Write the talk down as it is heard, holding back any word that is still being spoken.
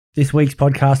This week's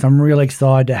podcast, I'm really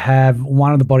excited to have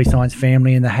one of the Body Science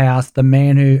family in the house, the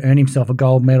man who earned himself a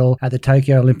gold medal at the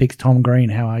Tokyo Olympics, Tom Green.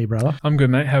 How are you, brother? I'm good,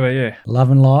 mate. How about you?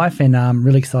 Loving life, and I'm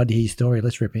really excited to hear your story.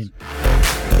 Let's rip in.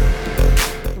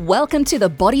 Welcome to the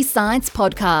Body Science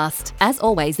Podcast. As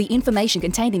always, the information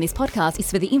contained in this podcast is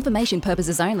for the information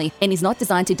purposes only and is not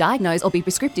designed to diagnose or be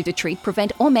prescriptive to treat,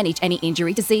 prevent, or manage any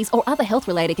injury, disease, or other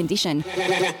health-related condition.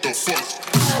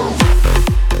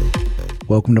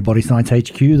 Welcome to Body Science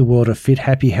HQ, the world of fit,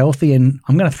 happy, healthy. And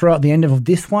I'm going to throw at the end of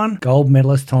this one, gold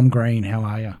medalist Tom Green. How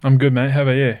are you? I'm good, mate. How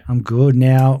about you? I'm good.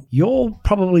 Now, you're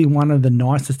probably one of the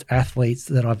nicest athletes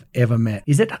that I've ever met.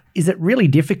 Is it really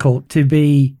difficult to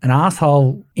be an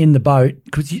asshole in the boat?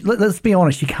 Because let's be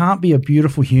honest, you can't be a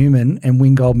beautiful human and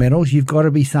win gold medals. You've got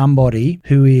to be somebody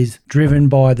who is driven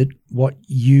by what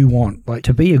you want. Like,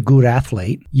 to be a good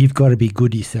athlete, you've got to be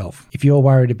good yourself. If you're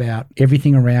worried about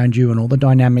everything around you and all the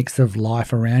dynamics of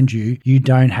life around you, you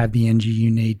don't have the energy you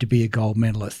need to be a gold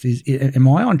medalist. Am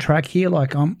I on track here?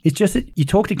 Like, it's just that you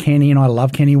talk to Kenny, and I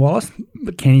love Kenny Wallace,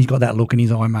 but Kenny's got that look in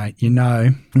his eye, mate. You know,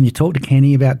 when you talk to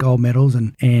Kenny about gold medals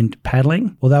and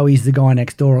paddling, although he's the guy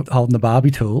next door holding the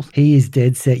Barbie tools, he is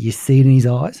dead set. You see it in his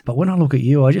eyes. But when I look at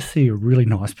you, I just see a really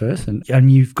nice person, and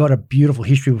you've got a beautiful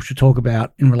history, which we'll talk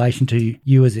about in relation to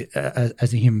you as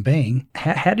a human being.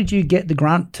 How did you get the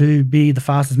grunt to be the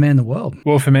fastest man in the world?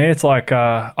 Well, for me, it's like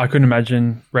I couldn't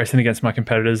imagine racing against my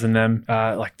competitors and them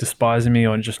like despising me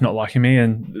or just not liking me,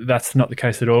 and that's not the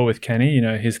case at all with Kenny. You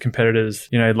know, his competitors,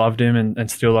 you know, loved him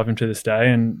and still love him to this day,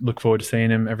 and look forward to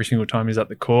seeing him every single time he's at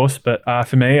the course. But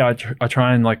for me, I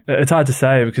try and, like, it's hard to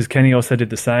say because Kenny also did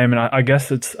the same, and I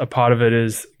guess it's a part of it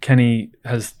is Kenny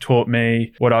has taught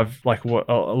me what a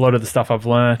lot of the stuff I've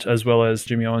learnt, as well as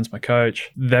Jimmy Owens, my coach.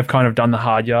 They've kind of done the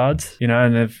hard yards, you know,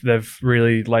 and they've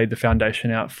really laid the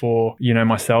foundation out for, you know,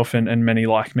 myself and many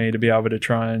like me to be able to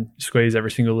try and squeeze every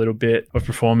single little bit of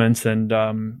performance and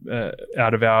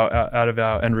out of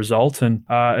our end result. And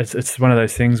it's one of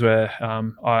those things where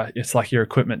it's like your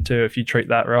equipment too. If you treat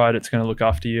that right, it's going to look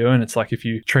after you. And it's like if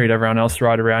you treat everyone else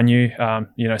right around you,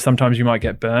 you know, sometimes you might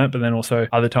get burnt, but then also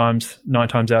other times, 9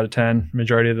 times out of 10,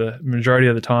 majority of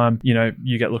the time, you know,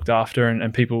 you get looked after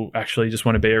and people actually just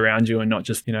want to be around you and not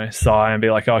just, you know, sigh and be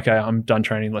like, okay, I'm done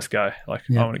training, let's go. Like,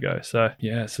 yeah. I want to go. So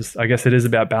yeah, it's just, I guess it is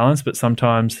about balance, but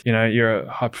sometimes, you know, you're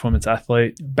a high performance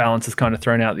athlete, balance is kind of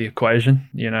thrown out the equation.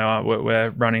 You know, we're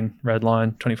running red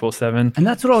line 24/7. And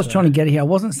that's what I was trying to get here. I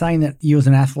wasn't saying that you as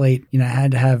an athlete, you know,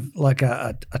 had to have like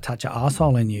a touch of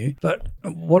arsehole in you, but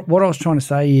what I was trying to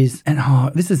say is, and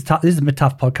this is a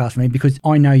tough podcast for me because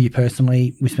I know you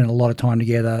personally. We spent a lot of time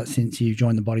together since you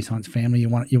joined the Body Science family.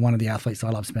 You're one of the athletes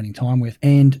I love spending time with.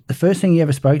 And the first thing you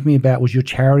ever spoke to me about was your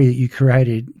charity that you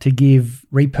created to give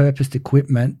repurposed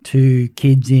equipment to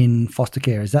kids in foster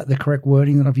care. Is that the correct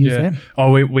wording that I've used there?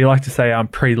 Oh, we like to say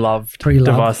pre-loved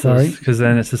devices, because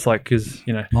then it's just like, because,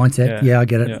 you know. Mindset. Yeah, I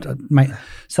get it. Yeah. Mate.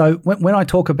 So when I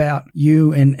talk about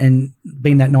you and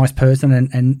being that nice person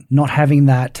and not having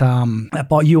that,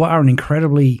 but you are an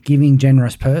incredibly giving,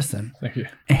 generous person. Thank you.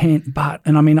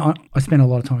 And I mean, I spend a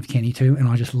lot of time with Kenny too, and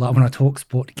I just love when I talk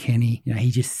sport to Kenny. You know,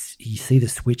 you see the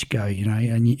switch go, you know,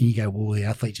 and you go, well, the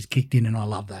athlete just kicked in, and I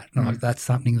love that. Mm-hmm. Like, that's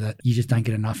something that you just don't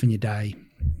get enough in your day.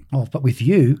 Oh, but with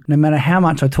you, no matter how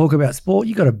much I talk about sport,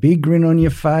 you got a big grin on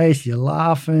your face, you're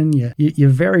laughing, you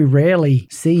very rarely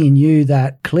see in you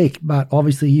that click, but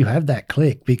obviously you have that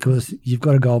click because you've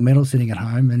got a gold medal sitting at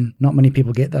home, and not many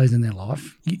people get those in their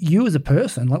life. You as a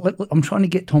person, like, I'm trying to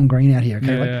get Tom Green out here,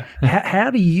 okay? Yeah.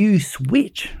 How do you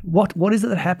switch? What is it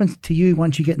that happens to you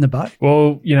once you get in the boat?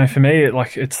 Well, you know, for me,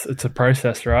 it's a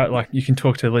process, right? Like, you can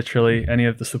talk to literally any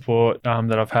of the support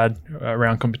that I've had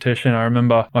around competition. I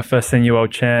remember my first senior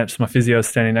world champs, my physio was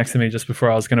standing next to me just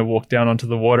before I was going to walk down onto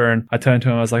the water, and I turned to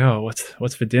him, I was like, oh,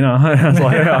 what's for dinner? And I was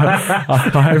like,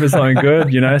 I hope it's something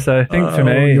good, you know? So I think for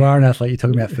me... You are an athlete, you're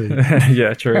talking about food.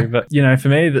 Yeah, true. But, you know, for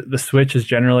me, the switch is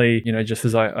generally, you know, just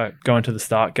as I go into the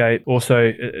start gate.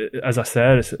 Also, as I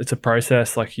said, it's a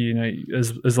process. Like, you know,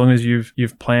 as long as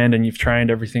you've planned and you've trained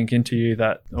everything into you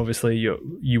that obviously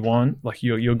you want, like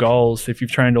your goals, if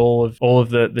you've trained all of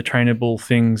the trainable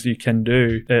things you can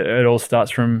do, it all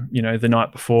starts from, you know, the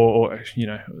night before, or, you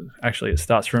know, actually it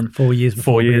starts from 4 years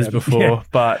before. Yeah.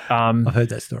 But I've heard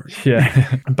that story.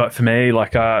 Yeah. But for me,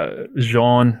 like,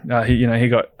 Jean, he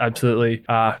got absolutely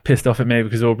pissed off at me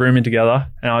because we were rooming together,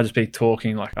 and I'll just be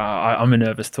talking, like, I'm a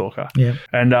nervous talker. Yeah.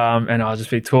 And I'll just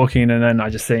be talking, and then I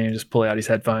just see him just pull out his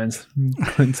headphones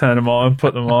and turn them on,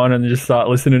 put them on, and just start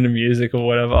listening to music or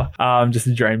whatever, just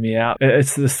to drain me out.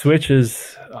 It's the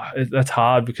switches. That's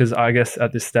hard because I guess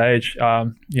at this stage,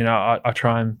 you know, I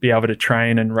try and be able to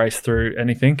train and race through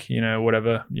anything,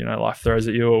 whatever, life throws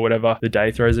at you or whatever the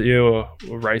day throws at you or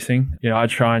racing. I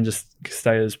try and just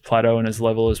stay as plateau and as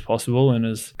level as possible and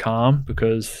as calm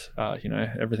because,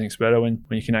 everything's better when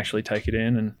you can actually take it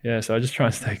in. And so I just try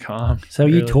and stay calm. So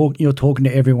really. You're talking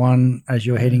to everyone as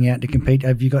you're heading out to compete.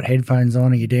 Have you got headphones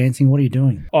on? Are you dancing? What are you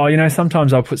doing? Oh,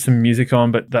 sometimes I'll put some music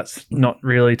on, but that's not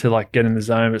really to like get in the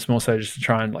zone. But it's more so just to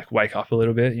try and like wake up a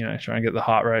little bit, try and get the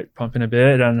heart rate pumping a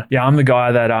bit. And I'm the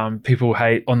guy that people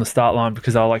hate on the start line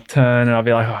because I'll like turn and I'll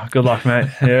be like, oh, good luck, mate.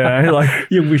 Like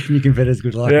you're wishing your competitors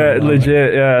good luck. Yeah,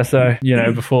 legit. Yeah. So,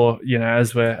 before,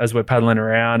 as we're paddling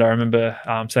around, I remember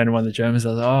saying to one of the Germans, I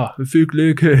was like, oh, Fuck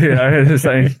Luke,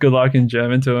 saying good luck in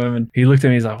German to him. And he looked at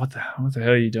me, he's like, what the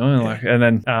hell are you doing? Like, and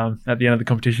then at the end of the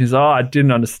competition, he's like, oh, I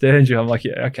didn't understand you. I'm like,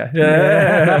 yeah, okay.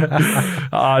 Yeah.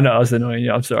 Oh, no, I was annoying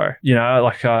you. I'm sorry.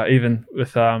 Even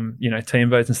with, team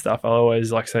votes and stuff, I'll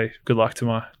always like say good luck to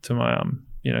my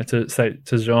to say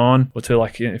to Jean or to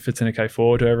like if it's in a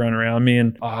K4 to everyone around me.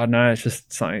 And no, it's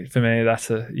just something for me.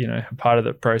 That's a part of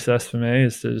the process for me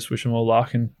is to just wish them all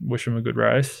luck and wish them a good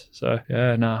race. So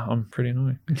I'm pretty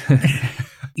annoying.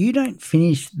 You don't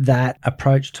finish that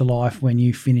approach to life when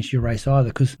you finish your race either,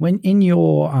 because when in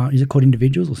your is it called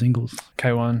individuals or singles?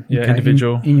 K1,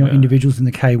 individual. In your individuals in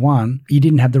the K1, you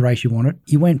didn't have the race you wanted.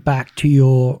 You went back to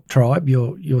your tribe,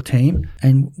 your team,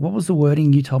 and what was the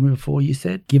wording you told me before? You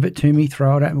said, "Give it to me,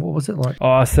 throw it at me." What was it like? Oh,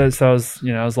 I said so. I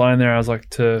was lying there. I was like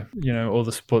to all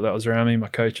the support that was around me, my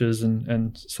coaches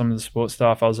and some of the support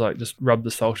staff. I was like, just rub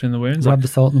the salt in the wounds. Rub the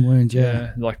salt in the wounds,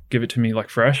 yeah. Like give it to me like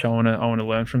fresh. I want to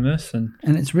learn from this and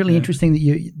it's really interesting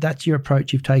that that's your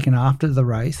approach you've taken after the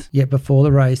race. Yet before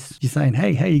the race, you're saying,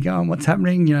 "Hey, how you going? What's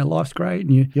happening? Life's great."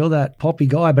 And you're that poppy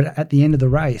guy, but at the end of the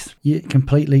race, you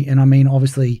completely. And I mean,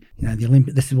 obviously, the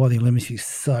Olympic. This is why the Olympics is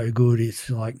so good.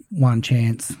 It's like one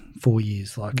chance, 4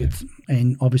 years.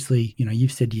 And obviously,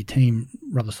 you've said to your team,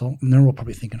 rub the salt, and they're all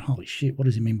probably thinking, "Holy shit, what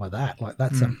does he mean by that?" Like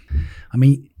that's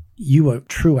you were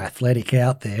true athletic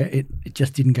out there. It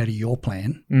just didn't go to your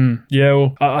plan. Yeah,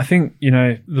 well, I think,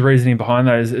 the reasoning behind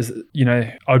that is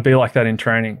I'd be like that in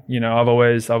training. I've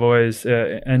always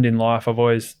and in life, I've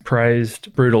always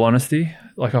praised brutal honesty.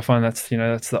 Like I find that's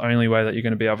the only way that you're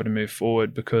going to be able to move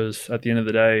forward, because at the end of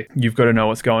the day, you've got to know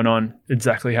what's going on,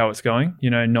 exactly how it's going,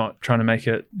 not trying to make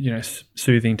it,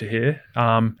 soothing to hear.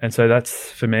 And so that's,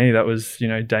 for me, that was,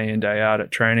 day in, day out at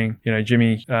training.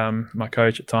 Jimmy, my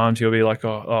coach at times, he'll be like,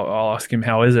 I'll ask him,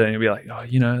 how is it? And he'll be like,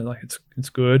 it's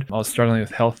good. I was struggling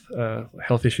with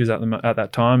health issues at that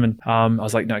time. And I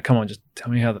was like, no, come on, just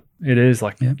tell me how it is.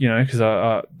 Because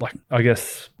I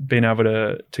guess being able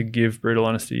to give brutal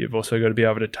honesty, you've also got to be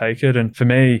able to take it. And for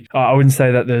me, I wouldn't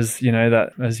say that there's,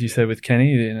 that, as you said with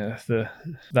Kenny,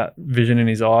 that vision in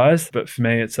his eyes. But for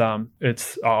me, it's I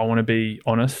want to be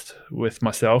honest with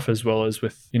myself as well as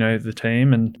with, the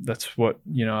team. And that's what,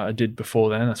 I did before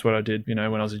then. That's what I did, when I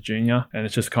was a junior. And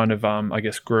it's just kind of, I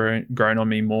guess, grown on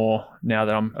me more now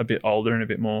that I'm a bit older and a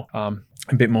bit more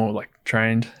like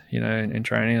trained, in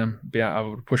training, and be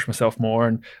able to push myself more,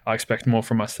 and I expect more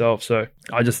from myself. So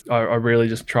I really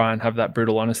just try and have that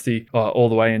brutal honesty all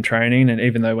the way in training. And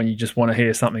even though when you just want to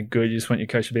hear something good, you just want your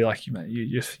coach to be like, you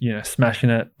just, smashing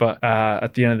it. But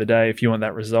at the end of the day, if you want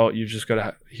that result, you've just got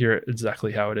to hear it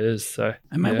exactly how it is. So,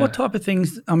 and mate, what type of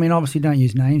things, I mean, obviously don't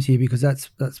use names here because that's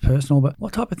personal, but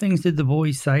what type of things did the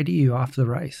boys say to you after the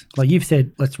race? Like you've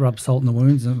said, let's rub salt in the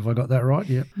wounds. Have I got that right?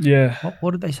 Yeah. Yeah.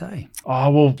 What did they say? Oh,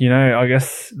 well, I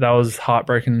guess that was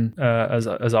heartbreaking as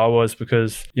I was,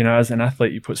 because, as an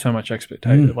athlete, you put so much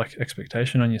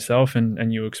expectation on yourself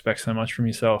and you expect so much from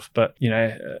yourself. But,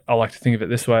 I like to think of it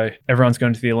this way. Everyone's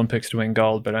going to the Olympics to win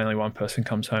gold, but only one person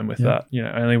comes home with that.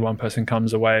 Only one person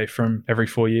comes away from every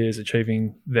 4 years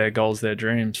achieving their goals, their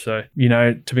dreams. So,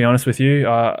 to be honest with you,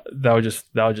 they were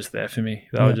just there for me.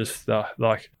 They were just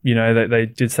they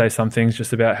did say some things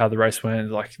just about how the race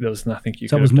went. Like there was nothing you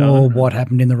could have done. So it was more what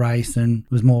happened in the race, and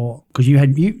it was more because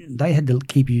they had to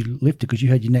keep you lifted because you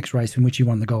had your next race in which you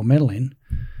won the gold medal in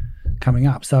coming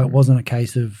up. So it wasn't a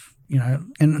case of,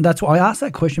 and that's why I asked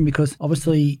that question, because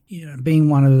obviously, being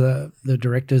one of the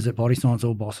directors at Body Science,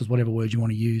 or bosses, whatever word you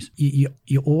want to use,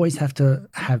 you always have to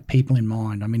have people in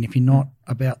mind. I mean, if you're not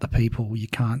about the people, you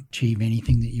can't achieve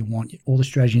anything that you want. All the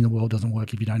strategy in the world doesn't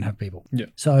work if you don't have people. Yeah.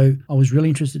 So I was really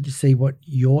interested to see what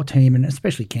your team, and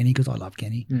especially Kenny, because I love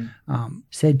Kenny,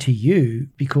 said to you,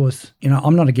 because,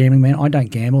 I'm not a gambling man. I don't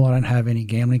gamble. I don't have any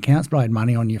gambling accounts, but I had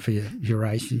money on you for your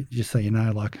race, just so you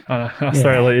know. I'm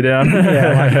sorry to let you down.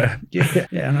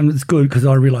 And it's good because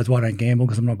I realised why I don't gamble,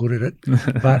 because I'm not good at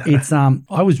it. But it's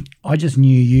I just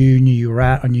knew you were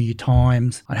at. I knew your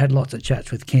times. I had lots of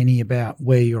chats with Kenny about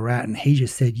where you're at, and he he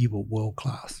just said you were world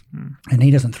class. And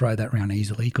he doesn't throw that around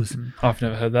easily because I've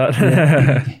never heard that.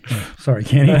 sorry,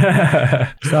 Kenny.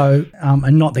 So,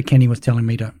 and not that Kenny was telling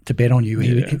me to bet on you.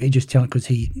 He just telling because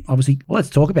he obviously. Well, let's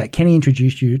talk about it. Kenny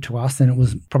introduced you to us, and it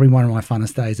was probably one of my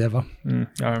funnest days ever.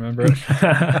 I remember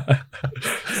it.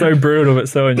 So brutal, but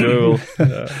so enjoyable.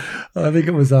 Yeah. I think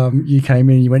it was you came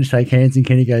in and you went to shake hands, and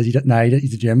Kenny goes, he's a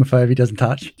germaphobe, he doesn't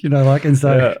touch, and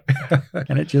so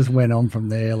and it just went on from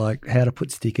there, like how to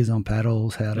put stickers on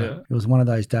paddles, it was one of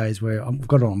those days where I've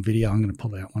got it on video. I'm going to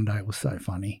pull it out one day. It was so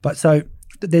funny. But so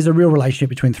there's a real relationship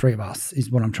between three of us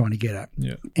is what I'm trying to get at.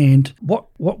 Yeah. And what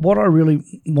I really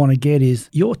want to get is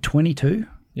you're 22.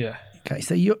 Yeah. Okay,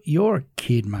 so you're a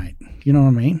kid, mate. You know what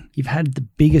I mean? You've had the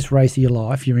biggest race of your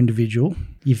life, you're individual.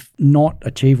 You've not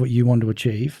achieved what you want to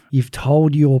achieve. You've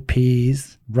told your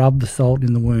peers, rub the salt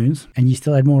in the wounds, and you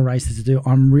still had more races to do.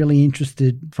 I'm really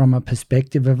interested from a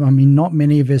perspective of, not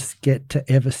many of us get to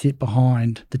ever sit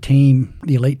behind the team,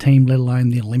 the elite team, let alone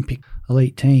the Olympic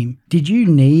elite team. Did you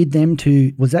need them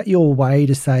to, was that your way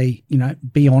to say,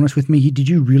 be honest with me? Did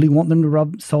you really want them to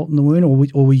rub salt in the wound,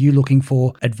 or were you looking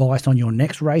for advice on your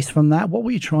next race from that? What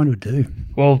were you trying to do?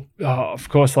 Well, of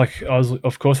course,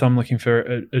 I'm looking for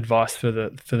advice for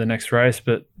the next race,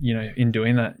 but in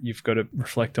doing that, you've got to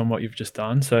reflect on what you've just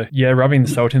done. So yeah, rubbing the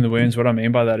salt in the wounds. What I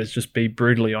mean by that is just be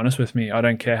brutally honest with me. I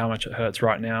don't care how much it hurts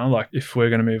right now. Like if we're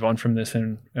going to move on from this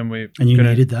and you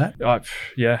needed that. I've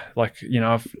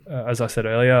as I said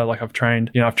earlier, like I've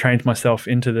trained myself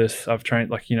into this. I've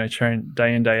trained trained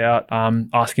day in, day out,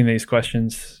 asking these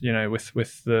questions,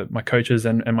 with my coaches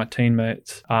and my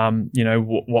teammates,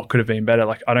 what could have been better?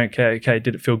 Like, I don't care. Okay.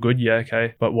 Did it feel good? Yeah.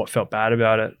 Okay. But what felt bad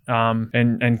about it?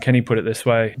 And Kenny put it this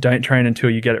way: don't train until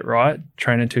you get it right.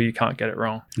 Train until you can't get it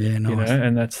wrong. Yeah. Nice.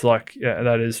 And that's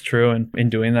that is true. And in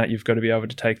doing that, you've got to be able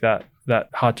to take that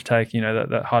hard to take,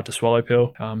 that hard to swallow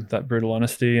pill, that brutal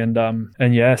honesty.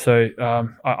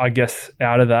 I guess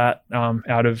out of that,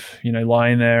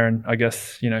 lying there and I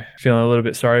guess, feeling a little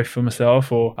bit sorry for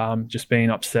myself or just being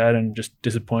upset and just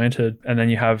disappointed. And then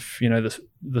you have,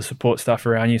 the support stuff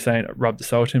around you saying, rub the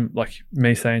salt in, like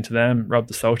me saying to them, rub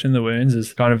the salt in the wounds,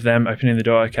 is kind of them opening the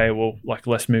door. Okay, well, like,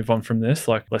 let's move on from this,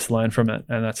 like, let's learn from it.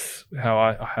 And that's how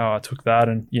I took that.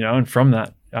 And, and from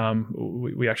that,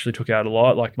 we actually took out a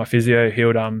lot. Like my physio,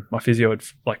 my physio would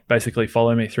like basically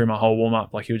follow me through my whole warm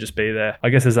up. Like he would just be there. I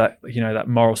guess there's that, that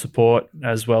moral support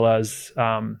as well as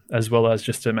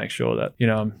just to make sure that,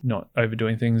 I'm not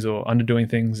overdoing things or underdoing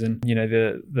things. And,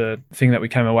 the thing that we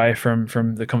came away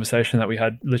from the conversation that we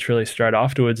had literally straight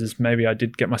afterwards is maybe I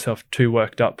did get myself too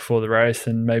worked up before the race.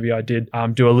 And maybe I did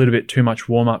do a little bit too much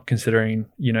warm up considering,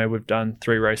 we've done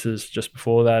 3 races just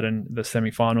before that and the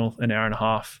semi-final an hour and a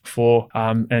half before.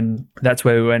 And that's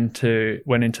where we went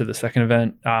into the second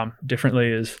event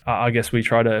differently. Is I guess we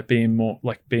try to be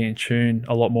in tune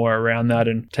a lot more around that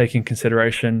and take in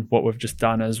consideration what we've just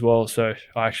done as well. So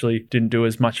I actually didn't do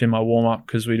as much in my warm up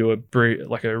because we do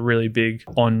a really big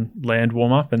on land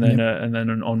warm up and then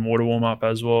an on water warm up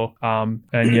as well.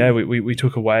 We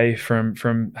took away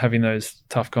from having those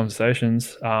tough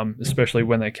conversations, especially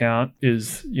when they count.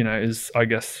 Is I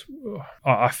guess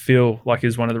I feel like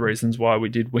is one of the reasons why we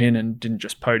did win and didn't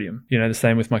just podium. The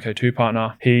same with my Co2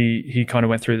 partner. He kind of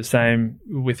went through the same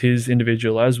with his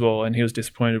individual as well, and he was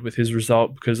disappointed with his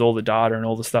result because all the data and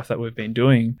all the stuff that we've been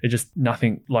doing, it just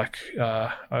nothing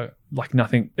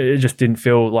nothing. It just didn't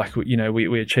feel like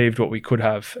we achieved what we could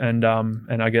have, and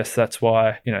I guess that's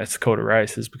why it's called a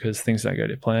race, is because things don't go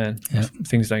to plan. Yeah.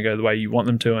 Things don't go the way you want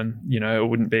them to, and it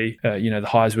wouldn't be the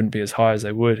highs wouldn't be as high as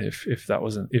they would if that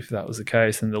was the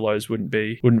case, and the lows wouldn't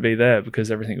be there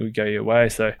because everything would go your way.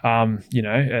 So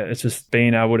it's just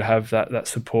being able to have that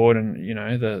support and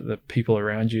the people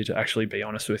around you to actually be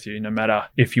honest with you, no matter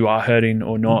if you are hurting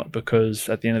or not, because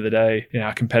at the end of the day,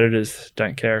 our competitors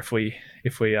don't care if we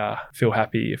feel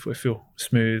happy, if we feel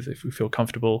smooth, if we feel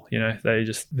comfortable.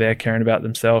 They're caring about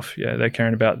themselves. Yeah, they're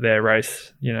caring about their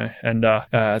race. And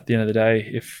at the end of the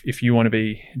day, if you want to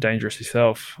be dangerous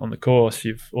yourself on the course,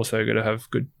 you've also got to have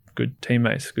good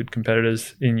teammates, good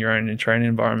competitors in your own training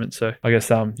environment. So I guess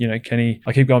Kenny,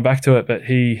 I keep going back to it, but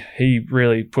he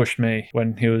really pushed me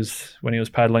when he was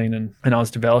paddling and I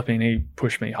was developing. He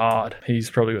pushed me hard.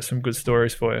 He's probably got some good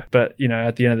stories for you. But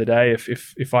at the end of the day,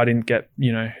 if I didn't get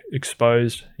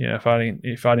exposed, if I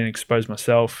didn't expose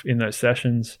myself in those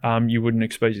sessions, you wouldn't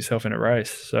expose yourself in a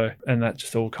race. So, and that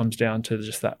just all comes down to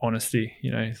just that honesty.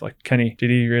 Like Kenny,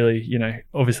 did he really?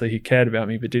 Obviously he cared about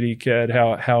me, but did he care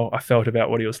how I felt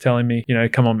about what he was telling me?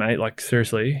 Come on, mate, like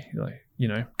seriously, like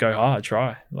go hard,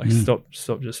 try, like stop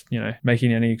just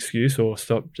making any excuse, or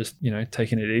stop just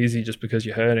taking it easy just because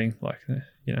you're hurting. Like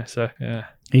So yeah.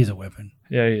 He's a weapon.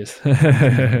 Yeah, he is. He's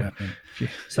a weapon.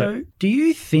 So do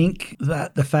you think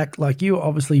that the fact, like, you were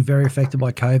obviously very affected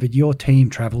by COVID, your team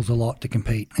travels a lot to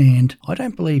compete, and I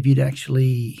don't believe you'd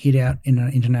actually hit out in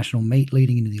an international meet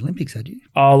leading into the Olympics, had you?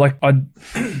 Oh, like I'd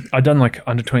done like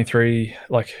under 23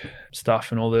 like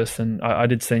stuff and all this, and I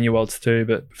did senior worlds too,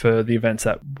 but for the events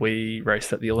that we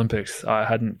raced at the Olympics, I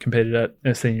hadn't competed at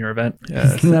a senior event.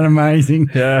 Yeah, Isn't that amazing?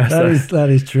 Yeah, that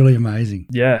is truly amazing.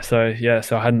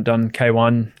 So I hadn't done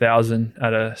K1000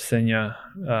 at a senior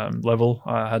level.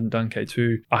 I hadn't done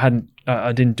K2.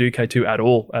 I didn't do K2 at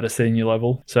all at a senior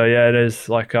level. So yeah, it is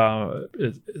like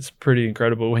it's pretty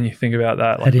incredible when you think about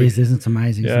that. Like isn't it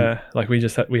amazing? Yeah, like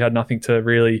we had nothing to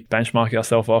really benchmark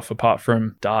ourselves off apart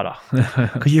from data.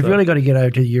 Because you've really got to get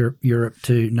over to Europe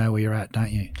to know where you're at,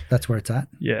 don't you? That's where it's at.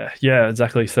 Yeah,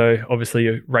 exactly. So obviously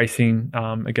you're racing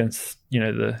against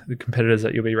the competitors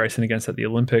that you'll be racing against at the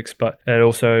Olympics, but it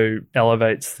also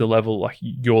elevates the level, like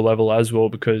your level as well,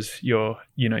 because you're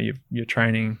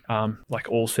training like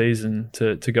all season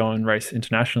to go and race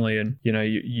internationally, and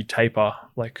you taper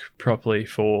like properly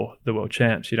for the world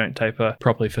champs. You don't taper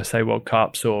properly for, say, World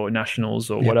Cups or nationals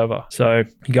or whatever. So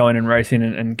going and racing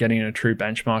and getting a true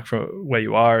benchmark for where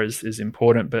you are is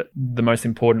important. But the most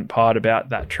important part about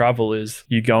that travel is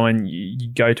you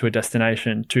go to a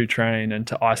destination to train and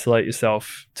to isolate yourself,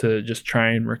 to just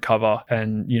train, recover,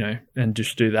 and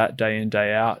just do that day in,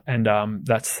 day out. And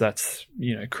that's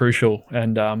crucial.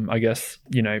 And I guess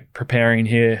preparing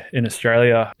here in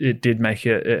Australia, it did make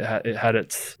it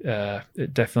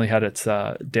definitely had its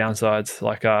downsides.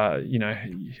 Like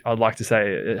I'd like to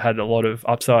say it had a lot of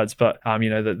upsides, but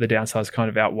the downsides kind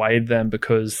of outweighed them,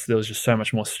 because there was just so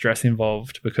much more stress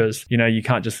involved, because you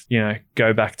can't just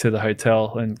go back to the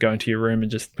hotel and go into your room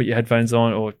and just put your headphones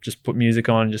on, or just put music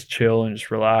on and just chill and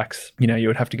just relax. You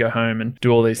would have to go home and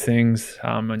do all these things,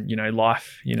 and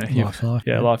life, life's life.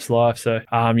 Yeah, life's life. So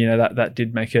that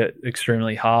did make it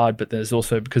extremely hard, but there's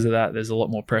also, because of that, there's a lot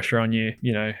more pressure on you,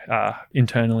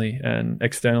 internally and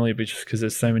externally, but just because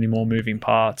there's so many more moving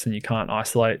parts and you can't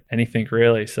isolate anything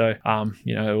really. So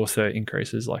it also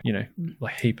increases like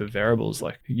heap of variables.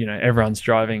 Like everyone's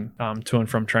driving to and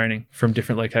from training from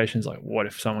different locations. Like, what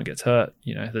if someone gets hurt?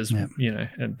 There's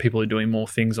and people are doing more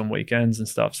things on weekends and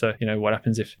stuff. So what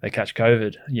happens if they catch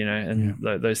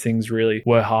COVID? Those things really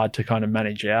were hard to kind of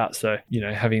manage out. So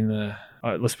having the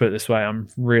let's put it this way, I'm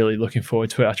really looking forward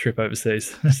to our trip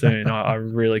overseas soon. I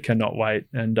really cannot wait.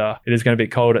 And it is going to be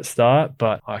cold at start,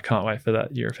 but I can't wait for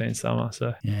that European summer.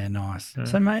 So yeah, nice. Yeah.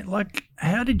 So mate, like,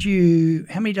 how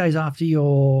many days after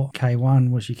your K1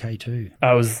 was your K2?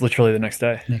 It was literally the next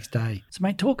day. So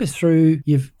mate, talk us through,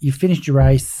 you've finished your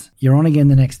race, you're on again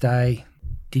the next day.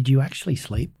 Did you actually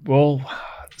sleep? Well,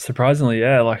 surprisingly,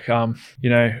 yeah. Like,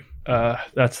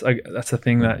 that's a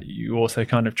thing that you also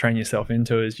kind of train yourself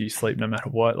into, is you sleep no matter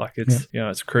what. Like it's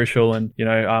it's crucial. And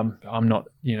I'm not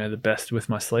the best with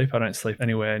my sleep. I don't sleep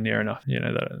anywhere near enough,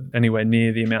 anywhere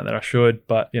near the amount that I should.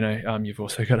 But you've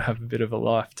also got to have a bit of a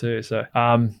life too. So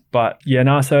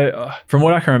so from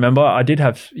what I can remember, I did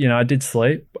have I did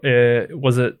sleep.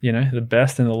 Was it the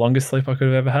best and the longest sleep I could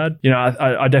have ever had?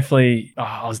 I definitely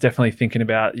I was definitely thinking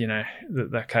about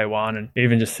that K1, and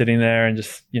even just sitting there and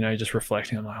just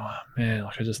reflecting. I'm like, oh man,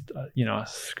 like I just I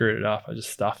screwed it up. I just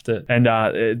stuffed it, and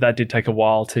that did take a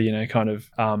while to kind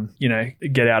of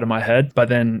get out of my head. But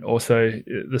then also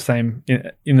the same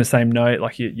in the same note,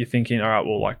 like you're thinking, all right,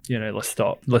 well, like let's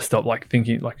stop like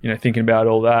thinking about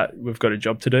all that. We've got a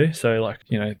job to do, so like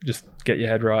just get your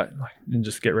head right, like, and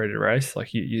just get ready to race. Like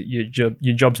your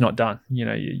job's not done.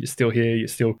 You're still here. You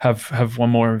still have one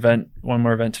more event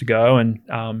to go, and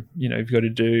you've got to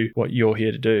do what you're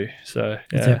here to do. So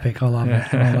it's epic. I love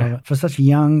it. I love it. For such a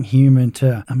young human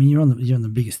you're on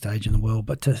the biggest stage in the world,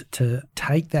 but to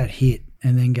take that hit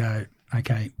and then go,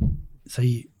 okay, so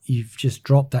you've just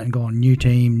dropped that and gone, new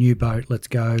team, new boat, let's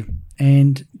go.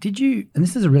 And did you, and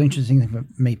this is a really interesting thing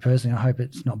for me personally, I hope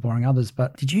it's not boring others,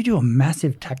 but did you do a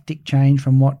massive tactic change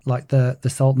from what, like the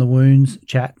salt in the wounds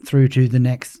chat through to the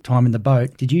next time in the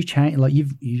boat? Did you change, like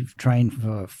you've trained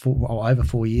for over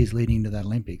 4 years leading into that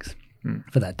Olympics?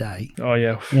 For that day. Oh,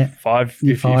 yeah. 5 if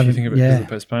you think of it because of the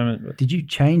postponement. But. Did you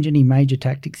change any major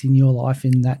tactics in your life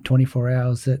in that 24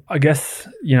 hours? I guess,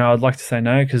 I'd like to say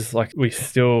no, because like we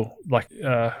still, like,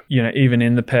 even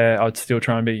in the pair, I'd still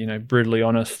try and be, brutally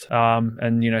honest.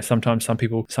 And, sometimes some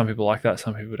people like that,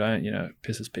 some people don't, it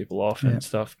pisses people off and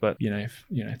stuff. But, if,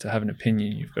 to have an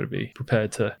opinion, you've got to be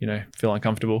prepared to, feel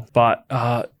uncomfortable. But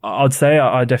I'd say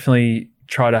I definitely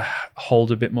try to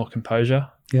hold a bit more composure.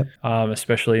 Yep.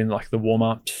 Especially in like the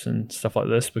warm-ups and stuff like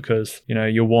this, because, you know,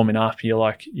 you're warming up, you're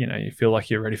like, you know, you feel like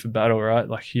you're ready for battle, right?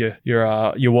 Like you're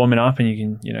warming up and you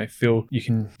can, you know, feel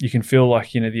feel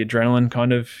like, you know, the adrenaline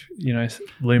kind of, you know,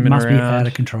 looming Must around. be out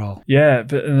of control. Yeah,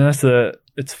 but and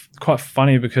it's quite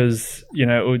funny because, you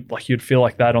know, you'd feel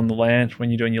like that on the land when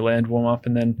you're doing your land warm up,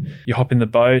 and then you hop in the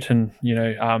boat, and, you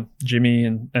know, Jimmy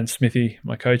and Smithy,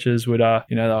 my coaches, would,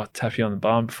 you know, they'll tap you on the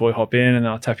bum before you hop in, and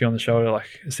they'll tap you on the shoulder, like,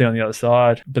 see on the other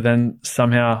side. But then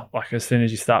somehow, like, as soon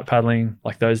as you start paddling,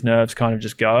 like, those nerves kind of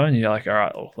just go, and you're like, all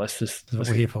right, well, this is what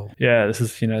we're here for. Yeah, this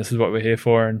is what we're here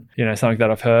for. And, you know, something that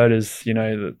I've heard is, you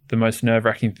know, the most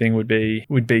nerve-wracking thing would be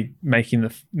making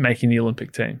the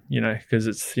Olympic team, you know, because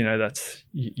it's, you know, that's,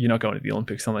 you're not going to the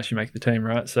Olympics unless you make the team,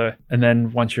 right? So, and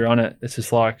then once you're on it, it's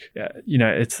just like, you know,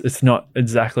 it's not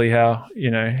exactly how, you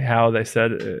know, how they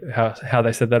said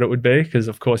that it would be, because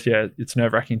of course, yeah, it's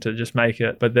nerve-wracking to just make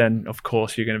it, but then of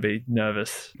course you're going to be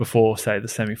nervous before, say, the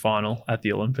semi-final at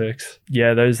the Olympics.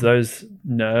 Yeah, those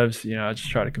nerves, you know, I just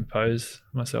try to compose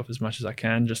myself as much as I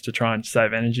can just to try and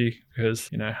save energy, because,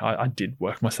 you know, I did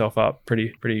work myself up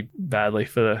pretty badly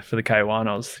for the K1.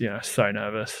 I was, you know, so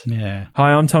nervous. Yeah.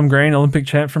 Hi, I'm Tom Green, Olympic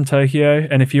champ from Tokyo,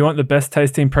 and if you want the best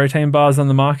tasting protein bars on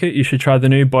the market, you should try the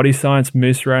new Body Science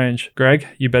Moose range. Greg,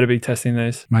 you better be testing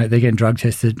these. Mate, they're getting drug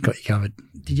tested. Got you covered.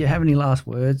 Did you have any last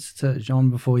words to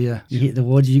Jean before you hit the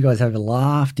wall? Did you guys have a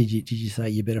laugh? Did you say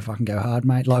you better fucking go hard,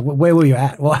 mate? Like, where were you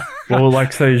at? What? Well,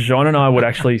 like, so Jean and I would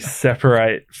actually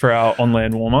separate for our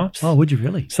on-land warm-ups. Oh, would you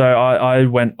really? So I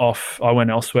went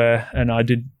elsewhere, and I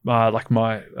did like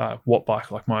my watt bike,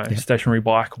 like my stationary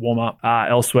bike warm up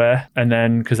elsewhere. And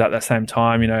then, because at that same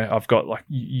time, you know, I've got like,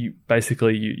 you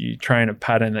basically you train a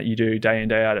pattern that you do day in,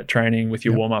 day out at training with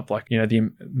your warm up, like, you know, the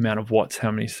amount of watts,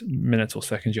 how many minutes or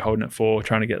seconds you're holding it for,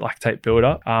 trying to get lactate build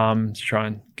up, to try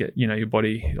and get, you know, your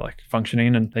body like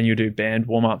functioning. And then you do band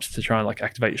warm ups to try and like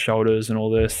activate your shoulders and all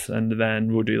this. And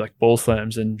then we'll do like ball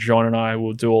slams, and John and I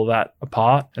will do all that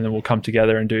apart, and then we'll come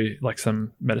together and do like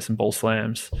some medicine ball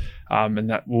slams. And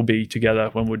that will be together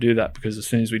when we'll do that, because as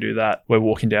soon as we do that, we're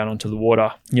walking down onto the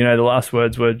water. You know, the last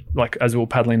words were like, as we were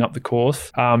paddling up the course,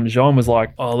 Jean was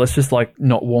like, oh, let's just like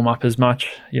not warm up as much,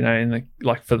 you know, in the,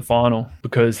 like for the final,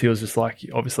 because he was just like,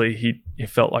 obviously he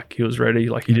felt like he was ready.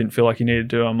 Like he didn't feel like he needed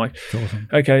to. I'm like, awesome.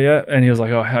 Okay, yeah. And he was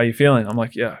like, oh, how are you feeling? I'm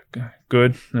like, yeah,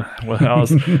 good. Well,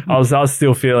 I was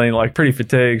still feeling like pretty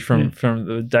fatigued from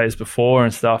the days before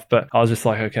and stuff, but I was just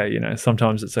like, okay, you know,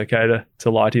 sometimes it's okay to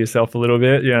lie to yourself a little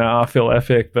bit. You know, I feel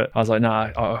epic, but I was like,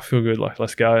 nah, I feel good. Like,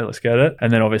 let's go, let's get it.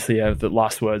 And then obviously, yeah, the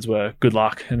last words were good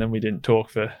luck, and then we didn't talk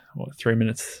for 3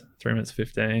 minutes. 3 minutes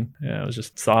 15. Yeah, it was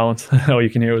just silence. All you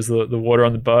can hear was the water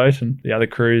on the boat and the other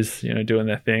crews, you know, doing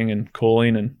their thing and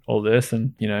calling and all this.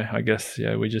 And, you know, I guess,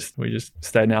 yeah, we just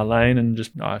stayed in our lane and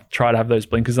just try to have those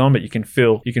blinkers on, but you can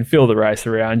feel the race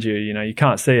around you. You know, you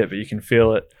can't see it, but you can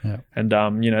feel it. Yeah. And,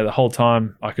 you know, the whole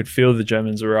time I could feel the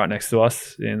Germans were right next to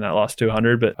us in that last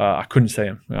 200, but I couldn't see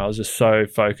them. I was just so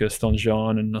focused on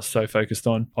Jean, and I was so focused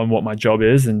on what my job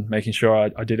is, and making sure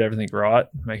I did everything right,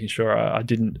 making sure I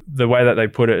didn't, the way that they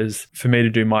put it is, for me to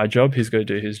do my job, he's got to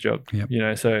do his job. Yep. You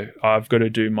know, so I've got to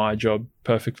do my job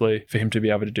perfectly for him to be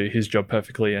able to do his job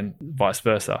perfectly, and vice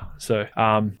versa. So,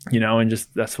 you know, and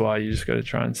just that's why you just got to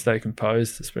try and stay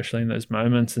composed, especially in those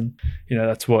moments. And, you know,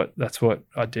 that's what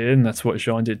I did, and that's what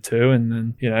Jean did too. And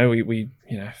then, you know, we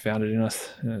you know, found it in us,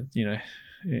 you know,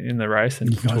 in the race.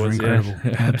 And you guys are incredible.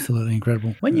 Absolutely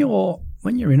incredible. When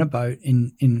you're in a boat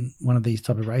in one of these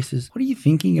type of races, what are you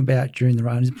thinking about during the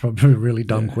run? It's probably a really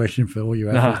dumb question for all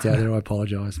your athletes out there. I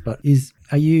apologize, but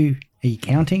are you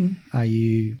counting? Are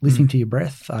you listening to your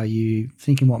breath? Are you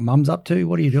thinking what mum's up to?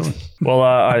 What are you doing? Well,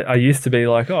 I used to be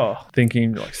like,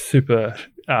 thinking like super,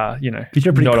 you know, because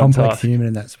you're a pretty not complex human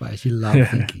in that space. You love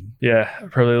thinking. Yeah,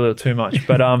 probably a little too much.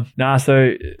 But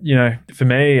so, you know, for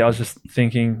me, I was just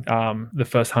thinking the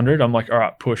first 100, I'm like, all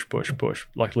right, push,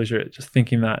 like legit, just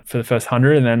thinking that for the first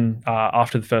 100. And then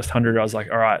after the first 100, I was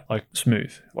like, all right, like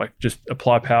smooth, like just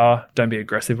apply power, don't be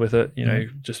aggressive with it, you know,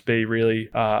 just be really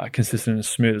consistent and as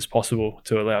smooth as possible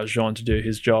to allow Jean to do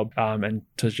his job and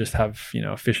to just have, you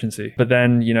know, efficiency. But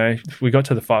then, you know, we got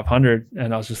to the 500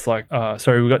 and I was just like,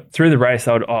 we got through the race,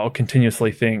 I'll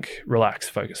continuously think, relax,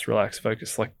 focus,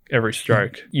 like every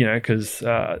stroke, you know, because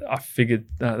I figured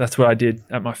that's what I did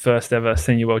at my first ever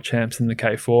senior world champs in the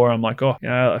K4. I'm like, oh, you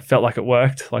know, I felt like it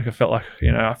worked. Like I felt like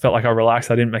I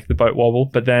relaxed. I didn't make the boat wobble.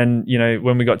 But then, you know,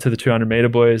 when we got to the 200 meter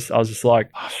buoys, I was just like,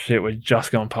 oh shit, we're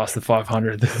just going past the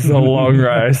 500. This is a long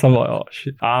race. I'm like, oh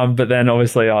shit. But then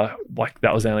obviously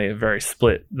that was only a very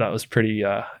split. That was pretty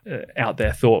out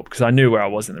there thought, because I knew where I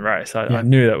was in the race. I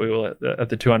knew that we were at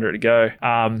the 200 to go.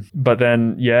 But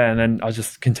then, and then I was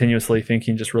just continuously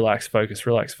thinking, just relax, focus,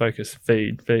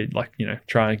 feed, like, you know,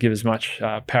 try and give as much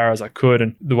power as I could.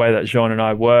 And the way that Jean and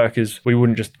I work is we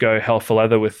wouldn't just go hell for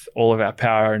leather with all of our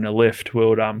power in a lift. We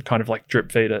would kind of like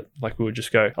drip feed it. Like we would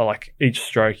just go, like each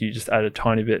stroke, you just add a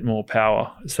tiny bit more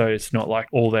power. So it's not like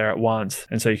all there at once.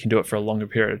 And so you can do it for a longer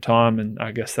period of time. And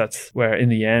I guess that's where in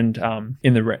the end,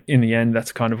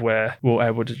 that's kind of where we're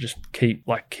able to just keep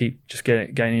just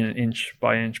gaining it inch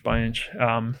by inch.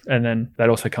 And then that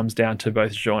also comes down to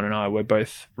both Jean and I. We're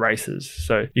both racers.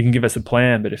 So you can give us a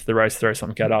plan, but if the race throws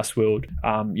something at us, we'll,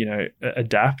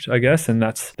 adapt, I guess. And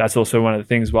that's also one of the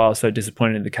things why I was so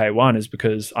disappointed in the K1 is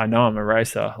because I know I'm a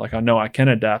racer. Like I know I can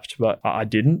adapt, but I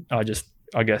didn't.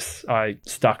 I guess I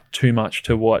stuck too much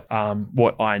to what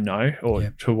I know,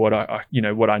 or to what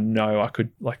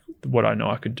what I know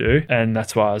I could do, and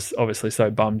that's why I was obviously so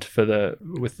bummed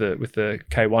with the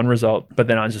K1 result. But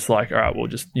then I was just like, all right, well,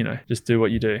 just do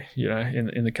what you do,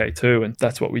 in the K2, and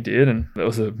that's what we did, and that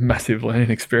was a massive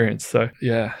learning experience. So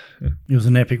yeah, it was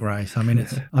an epic race. I mean,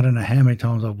 I don't know how many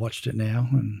times I've watched it now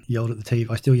and yelled at the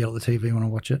TV. I still yell at the TV when I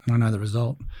watch it, and I know the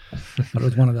result. But it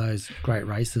was one of those great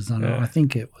races, and I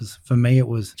think it was, for me, it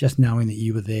was just knowing that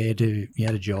you were there, you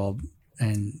had a job,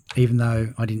 and even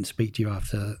though I didn't speak to you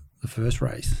after the first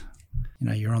race,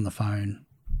 you're on the phone,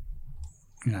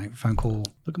 phone call,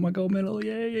 look at my gold medal,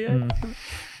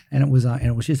 And it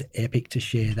was just epic to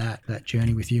share that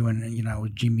journey with you,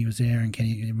 and Jimmy was there, and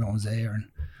Kenny, everyone was there, and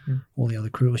all the other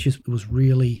crew. It was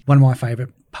really one of my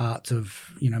favourite parts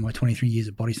of my 23 years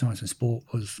of body science and sport,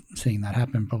 was seeing that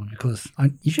happen. Probably because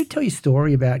you should tell your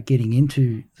story about getting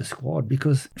into the squad,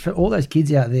 because for all those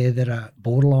kids out there that are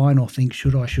borderline or think,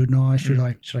 should I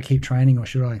keep training, or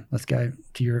let's go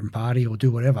to Europe and party or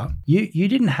do whatever. You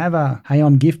didn't have a, hey,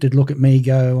 I'm gifted, look at me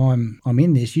go, I'm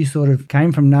in this. You sort of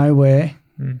came from nowhere.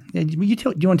 Yeah, do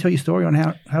you want to tell your story on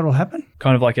how it all happened?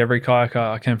 Kind of like every kayaker,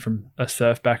 I came from a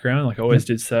surf background. Like I always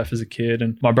did surf as a kid,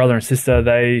 and my brother and sister,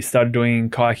 they started doing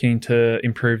kayaking to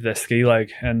improve their ski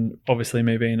leg. And obviously,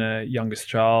 me being a youngest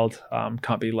child,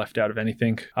 can't be left out of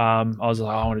anything. I was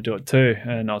like, I want to do it too,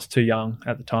 and I was too young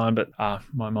at the time. But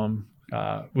my mom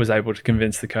was able to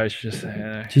convince the coach. She's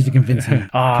to convince him.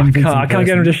 I can't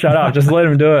get him to shut up. Just let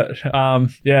him do it.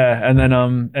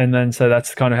 And then so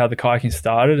that's kind of how the kayaking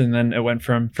started. And then it went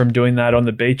from doing that on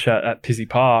the beach at Pizzey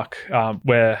Park,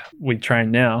 where we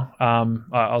train now.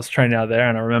 I was training out there,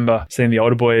 and I remember seeing the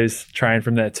older boys train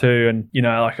from there too. And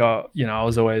I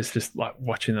was always just like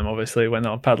watching them. Obviously, when they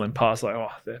were paddling past, like, oh,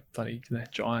 they're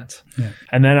giants. Yeah.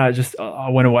 And then I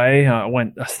went away.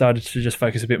 I started to just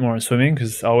focus a bit more on swimming,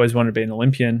 because I always wanted to be an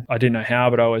Olympian. I didn't know how,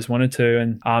 but I always wanted to.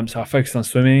 And so I focused on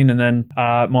swimming. And then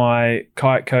my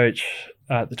kayak coach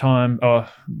at the time,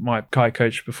 my kayak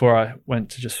coach before I went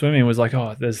to just swimming, was like,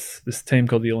 oh, there's this team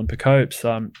called the Olympic Hopes.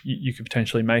 You could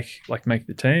potentially make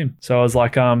the team. So I was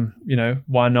like,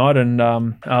 why not? And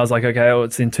I was like, okay, well,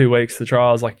 it's in 2 weeks, the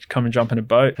trials, like come and jump in a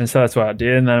boat. And so that's what I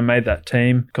did. And then I made that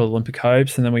team called Olympic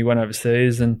Hopes. And then we went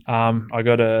overseas, and I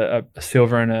got a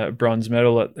silver and a bronze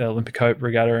medal at the Olympic Hope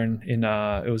Regatta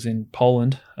it was in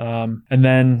Poland. And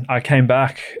then I came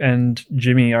back, and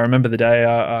Jimmy, I remember the day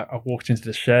I walked into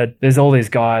the shed, there's all these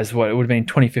guys, it would have been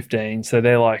 2015. So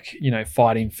they're like,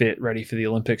 fighting fit, ready for the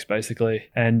Olympics basically.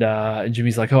 And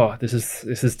Jimmy's like, oh, this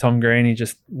is Tom Green. He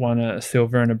just won a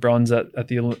silver and a bronze at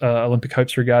the Olympic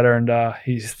Hopes Regatta, and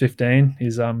he's 15.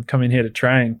 He's coming here to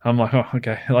train. I'm like, oh,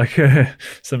 okay. Like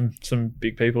some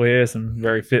big people here, some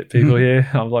very fit people here.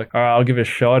 I'm like, all right, I'll give it a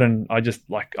shot. And I just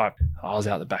I was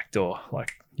out the back door,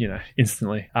 like,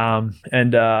 instantly. And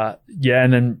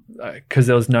then because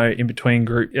there was no in-between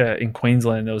group in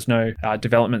Queensland, there was no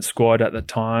development squad at the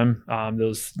time. There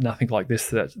was nothing like this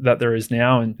that there is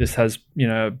now, and this has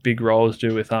a big role to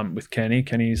do with Kenny.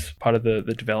 Kenny's part of the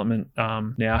development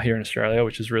now here in Australia,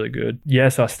 which is really good. Yeah,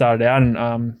 so I started out,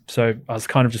 and so I was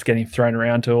kind of just getting thrown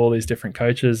around to all these different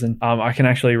coaches, and I can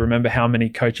actually remember how many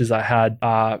coaches I had.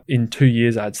 In 2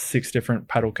 years, I had 6 different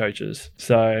paddle coaches.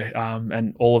 So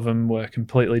and all of them were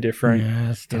completely completely different. Yeah,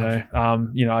 that's tough.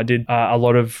 I did a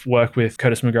lot of work with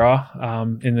Curtis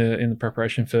McGrath in the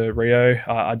preparation for Rio.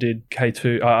 I did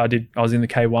K2. I was in the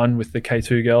K1 with the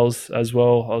K2 girls as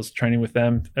well. I was training with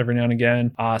them every now and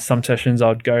again. Some sessions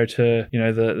I'd go to,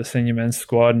 the senior men's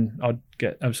squad, and I'd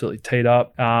get absolutely teed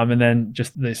up. And then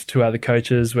just there's 2 other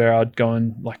coaches where I'd go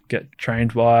and like get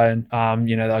trained by, and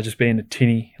they'll just be in a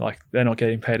tinny, like they're not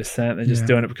getting paid a cent. They're just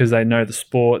doing it because they know the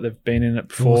sport. They've been in it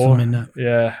before. Awesome, isn't it?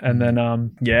 Yeah. And then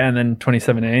and then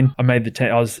 2017 I made the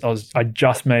team. I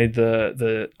just made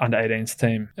the under 18s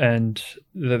team, and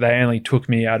they only took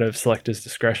me out of selectors'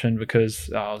 discretion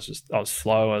because I was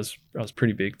slow. I was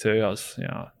pretty big too. I was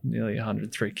nearly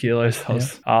 103 kilos.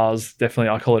 I was definitely,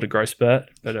 I call it a gross spurt,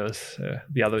 but it was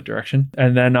the other direction.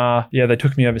 And then they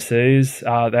took me overseas. They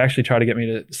actually tried to get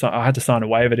me to. I had to sign a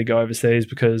waiver to go overseas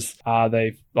because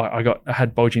I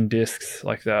had bulging discs.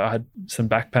 Like I had some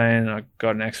back pain, and I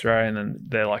got an X-ray, and then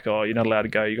they're like, "Oh, you're not allowed to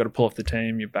go. You got to pull off the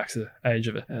team. Your back's the age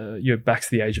of a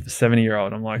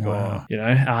 70-year-old." I'm like, wow.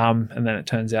 And then it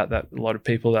turns out that a lot of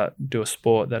people that do a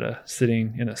sport that are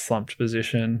sitting in a slumped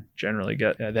position generally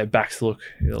get their backs look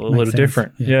a little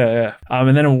different. Yeah.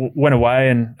 And then it went away,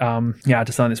 and I had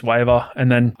to sign this waiver.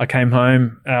 And then I came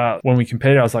home when we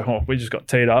competed. I was like, "Oh, we just got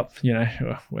teed up.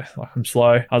 I'm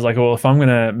slow." I was like, "Well, if I'm going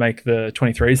to make the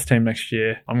 23s team next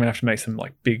year, I'm going to have to make some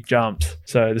like big jumps."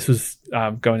 So this was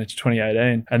going into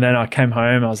 2018. And then I came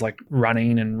home. I was like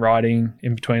running and riding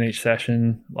in between each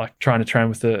session, like trying to train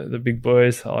with the big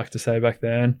boys, I like to say back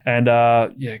then. And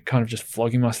kind of just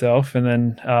flogging myself. And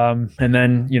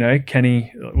then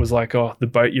Kenny was like, "Oh, the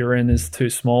boat you're in is too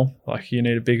small. Like you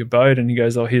need a bigger boat." And he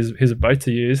goes, "Oh, here's a boat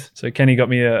to use." So Kenny got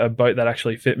me a boat that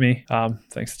actually fit me,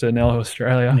 thanks to Nello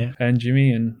Australia and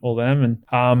Jimmy and all them. And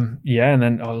and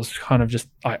then I was kind of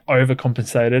I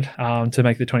overcompensated to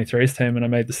make the 23s team, and I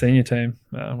made the senior team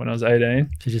when I was 18.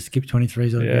 To just skip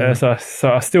 23s altogether. Yeah,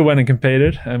 so I still went and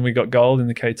competed, and we got gold in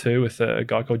the K2 with a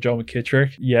guy called Joel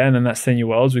McKittrick. Yeah, and then that senior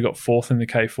worlds, we got 4th in the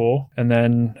K4. And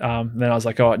then I was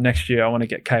like, "Oh, next year I want to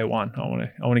get K1.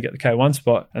 I want to get the K1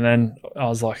 spot." And then I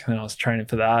was training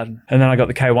for that, and then I got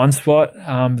the K1 spot.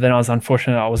 Then I was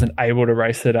unfortunate I wasn't able to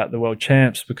race it at the World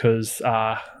Champs because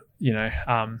we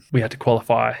had to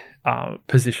qualify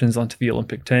positions onto the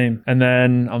Olympic team. And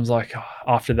then I was like,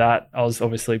 after that, I was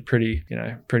obviously pretty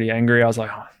angry. I was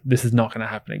like, this is not going to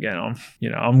happen again.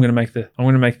 I'm going to make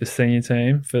the senior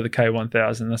team for the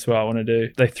K1000. That's what I want to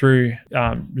do. They threw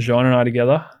Jean and I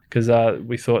together because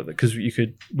we thought because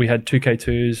we had 2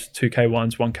 K2s, 2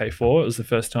 K1s, 1 K4. It was the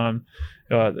first time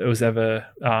it was ever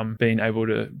being able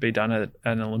to be done at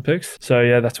an Olympics.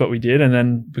 So that's what we did. And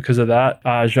then because of that,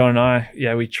 Jean and I,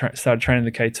 we started training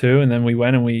the K2, and then we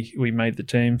went and we made the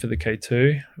team for the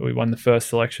K2. We won the first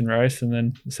selection race, and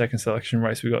then the second selection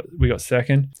race we got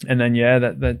second. And then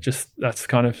that's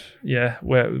kind of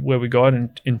where we got in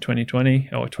 2020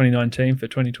 or 2019 for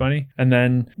 2020. And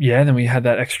then we had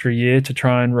that extra year to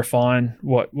try and refine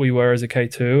what we were as a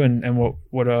K2 and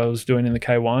what I was doing in the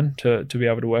K1 to be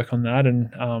able to work on that. And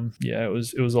it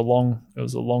was a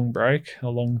long break, a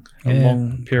long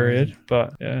period.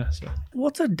 But so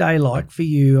what's a day like for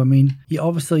you? I mean, you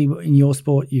obviously in your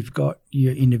sport you've got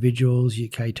your individuals, your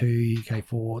K2, your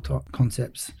K4 type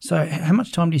concepts. So how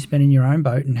much time do you spend in your own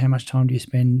boat, and how much time do you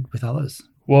spend with others?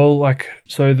 Well,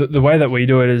 so the way that we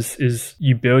do it is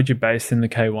you build your base in the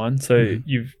K1. So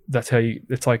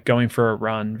it's like going for a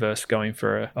run versus going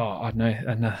for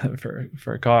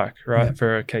for a kayak, right? Yeah.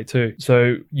 For a K2.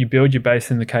 So you build your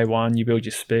base in the K1, you build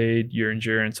your speed, your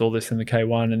endurance, all this in the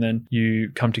K1, and then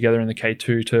you come together in the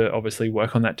K2 to obviously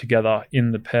work on that together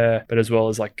in the pair, but as well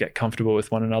as get comfortable with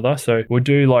one another. So we'll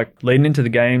do leading into the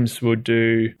games, we'll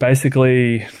do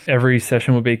basically every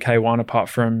session will be K1 apart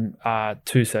from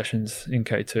 2 sessions in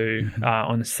K2.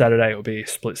 On a Saturday, it will be a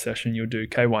split session. You'll do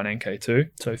K1 and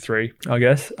K2, so 3, I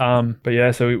guess.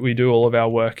 So we do all of our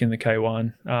work in the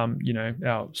K1.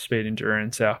 Our speed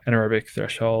endurance, our anaerobic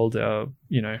threshold, our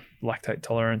lactate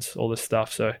tolerance, all this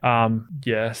stuff. So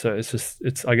so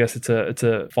it's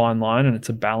a fine line, and it's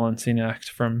a balancing act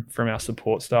from our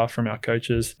support staff, from our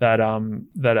coaches that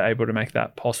are able to make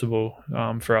that possible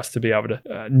for us to be able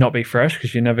to not be fresh,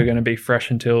 because you're never going to be fresh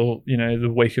until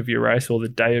the week of your race or the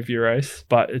day of your race.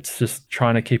 But it's just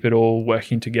trying to keep it all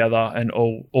working together and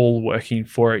all working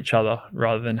for each other,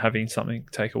 rather than having something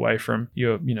take away from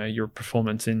your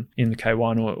performance in the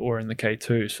K1 or in the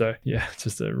K2. So it's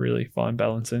just a really fine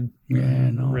balance and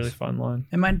nice. Really fun line.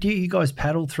 And mate, do you guys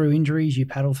paddle through injuries? You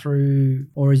paddle through,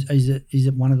 or is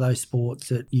it one of those sports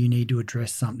that you need to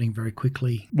address something very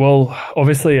quickly? Well,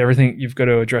 obviously everything you've got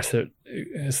to address it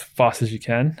as fast as you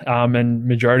can. And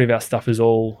majority of our stuff is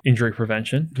all injury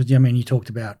prevention. Because you talked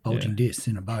about bulging discs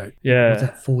in a boat. Yeah. Was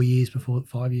that 5 years before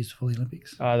the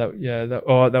Olympics? That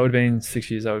would have been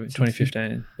 6 years. That would be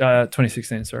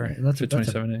 2016. Sorry, Yeah, that's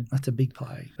 2017. That's a big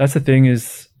play. That's the thing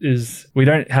is we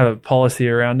don't have a policy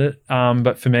around it.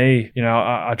 But for me,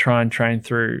 I try and train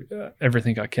through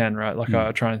everything I can, right? Like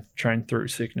I try and train through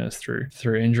sickness,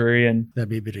 through injury, and that'd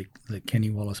be a bit of the Kenny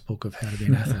Wallace book of how to be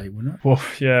an athlete, wouldn't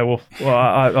it?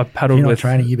 I paddled if you're not with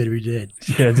training, you better be dead.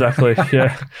 Yeah, exactly.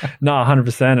 Yeah, no,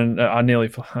 100%. And I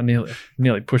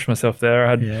nearly pushed myself there. I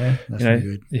had, that's really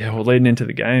good. Yeah, well, leading into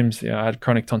the games, I had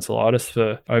chronic tonsillitis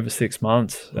for over 6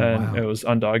 months, and it was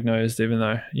undiagnosed. Even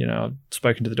though I'd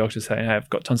spoken to the doctor saying, "Hey, I've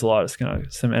got tonsillitis, can I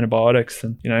get some antibiotics?"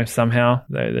 And somehow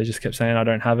they just kept saying I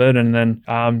don't have it. And then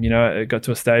it got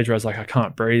to a stage where I was like, I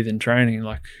can't breathe in training.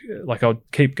 Like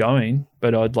I'd keep going,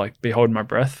 but I'd be holding my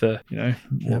breath for,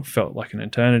 what felt like an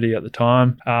eternity at the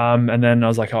time. And then I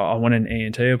was like, I want an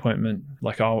ENT appointment.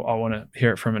 I want to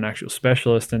hear it from an actual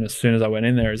specialist. And as soon as I went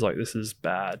in there, he's like, this is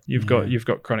bad. You've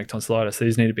got chronic tonsillitis.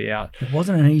 These need to be out. It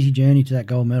wasn't an easy journey to that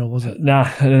gold medal, was it? No,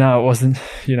 it wasn't,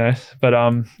 but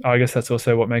I guess that's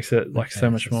also what makes it so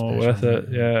much more worth it.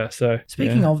 Yeah. So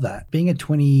speaking of that, being a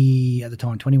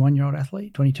 21-year-old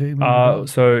athlete, 22? I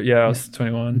was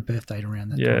 21. Your birth date around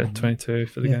that time. Yeah, 22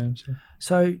 for the games. Yeah.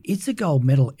 So is the gold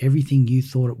medal everything you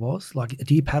thought it was?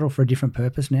 Do you paddle for a different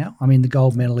purpose now? I mean, the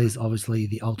gold medal is obviously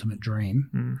the ultimate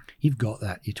dream. You've got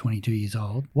that. You're 22 years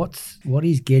old. What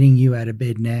is getting you out of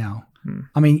bed now?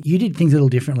 I mean, you did things a little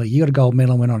differently. You got a gold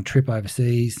medal and went on a trip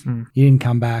overseas. You didn't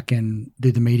come back and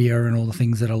do the media and all the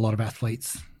things that a lot of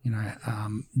athletes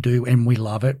do, and we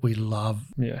love it. We love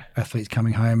athletes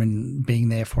coming home and being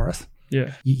there for us.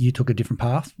 Yeah. You took a different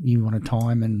path. You wanted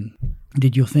time and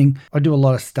did your thing. I do a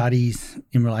lot of studies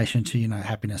in relation to,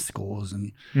 happiness scores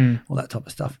and all that type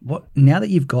of stuff. Now that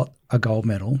you've got a gold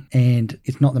medal, and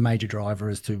it's not the major driver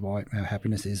as to why our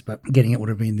happiness is, but getting it would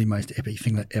have been the most epic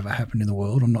thing that ever happened in the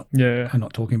world. I'm not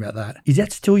talking about that. Is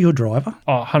that still your driver?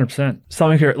 Oh, 100%.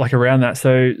 Something around that.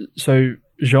 So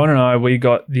Jean and I, we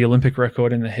got the Olympic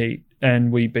record in the heat,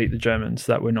 and we beat the Germans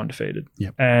that were non-defeated.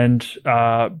 Yep. And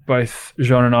both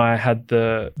Jean and I had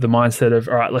the mindset of,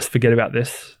 all right, let's forget about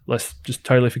this. Let's just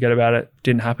totally forget about it.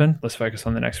 Didn't happen. Let's focus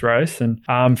on the next race. And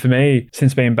for me,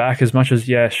 since being back, as much as,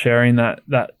 sharing that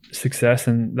success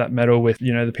and that medal with,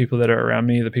 the people that are around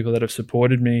me, the people that have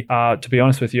supported me, to be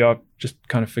honest with you, I just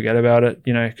kind of forget about it,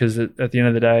 because at the end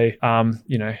of the day,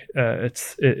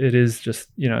 it is just,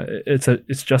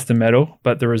 it's just a medal,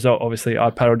 but the result, obviously,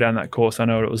 I paddled down that course. I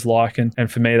know what it was like.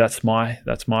 And for me, that's my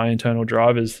internal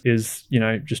drive is just,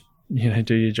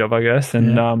 do your job, I guess.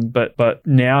 And, but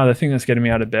now the thing that's getting me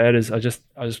out of bed is I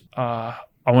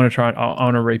want to try and I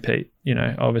want to repeat,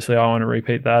 obviously I want to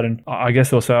repeat that. And I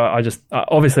guess also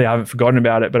obviously I haven't forgotten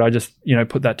about it, but I just,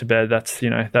 put that to bed. That's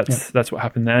what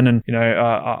happened then. And,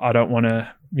 I don't want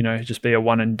to, just be a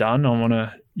one and done. I want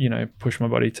to, push my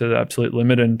body to the absolute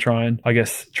limit and try and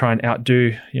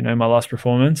outdo, my last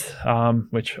performance,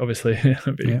 which obviously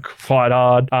would be quite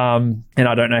hard. And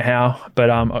I don't know how, but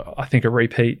I think a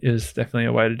repeat is definitely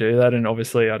a way to do that. And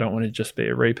obviously I don't want to just be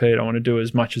a repeat. I want to do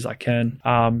as much as I can.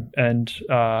 For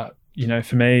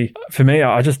me,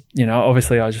 I just,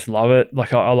 obviously I just love it.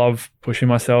 I love pushing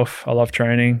myself. I love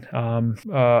training.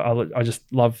 I just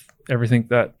love everything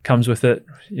that comes with it,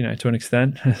 to an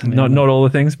extent. Not all the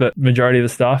things, but majority of the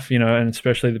stuff, and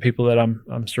especially the people that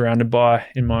I'm surrounded by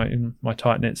in my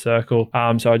tight knit circle.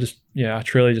 So I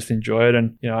truly just enjoy it,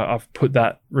 and I've put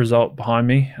that result behind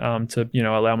me to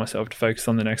allow myself to focus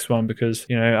on the next one, because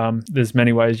there's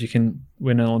many ways you can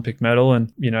win an Olympic medal,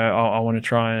 and I want to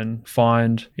try and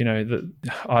find I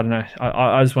don't know,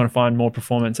 I just want to find more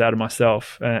performance out of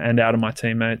myself and out of my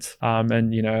teammates, and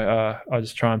I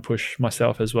just try and push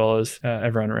myself as well as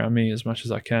everyone around me as much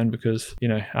as I can, because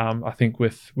I think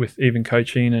with even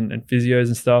coaching and physios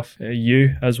and stuff,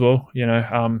 you as well,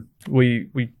 we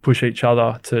push each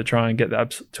other to try and get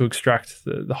to extract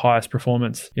the highest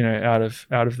performance out of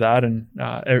that. And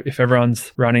if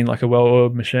everyone's running like a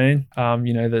well-oiled machine,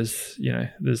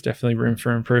 there's definitely room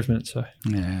for improvement. So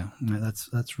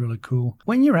that's really cool.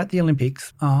 When you're at the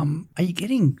Olympics, are you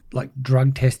getting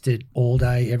drug tested all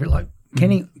day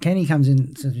Kenny comes in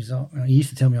and says, he used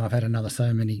to tell me I've had another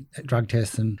so many drug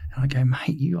tests, and I go,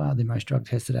 mate, you are the most drug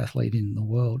tested athlete in the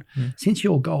world. Since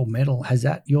your gold medal, has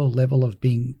that your level of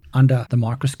being under the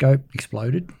microscope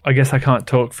exploded? I guess I can't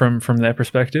talk from their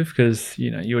perspective, because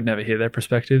you would never hear their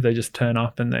perspective. They just turn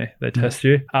up and they test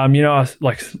you.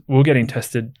 We're getting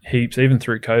tested heaps, even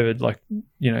through COVID.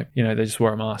 they just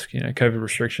wore a mask. COVID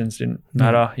restrictions didn't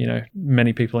matter.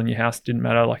 Many people in your house didn't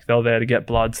matter. Like, they were there to get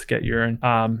bloods, get urine,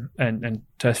 and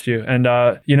test you. And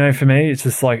for me, it's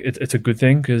just like it's a good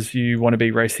thing, because you want to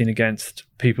be racing against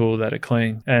people that are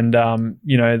clean. And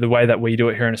the way that we do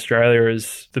it here in Australia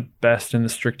is the best and the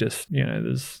strictest.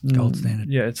 There's gold standard.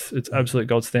 Yeah, it's absolute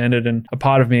gold standard. And a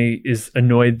part of me is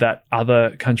annoyed that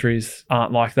other countries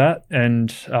aren't like that. And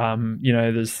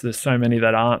there's so many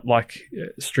that aren't like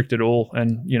strict at all.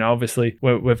 And obviously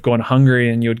we've gone to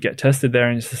Hungary, and you'd get tested there,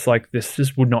 and it's just like, this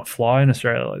just would not fly in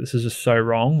Australia. Like, this is just so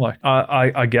wrong. Like,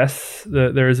 I guess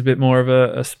there is a bit more of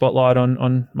a spotlight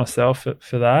on myself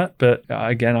for that, but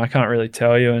again, I can't really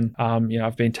tell you. And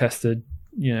I've been tested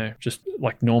just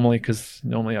like normally, because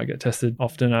normally I get tested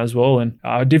often as well. And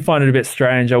I did find it a bit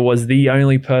strange. I was the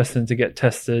only person to get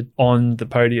tested on the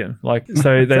podium. Like,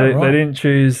 so they didn't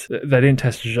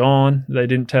test Jean, they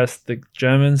didn't test the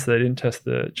Germans, they didn't test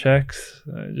the Czechs,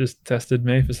 they just tested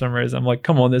me for some reason. I'm like,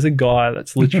 come on, there's a guy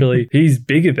that's literally, he's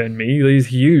bigger than me, he's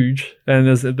huge. And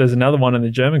there's another one in the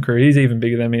German crew, he's even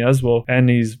bigger than me as well. And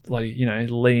he's like,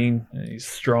 lean, and he's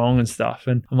strong and stuff.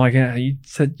 And I'm like, yeah, you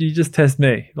said you just test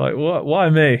me. Like, what? Why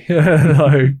me?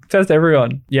 Like, test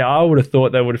everyone. Yeah, I would have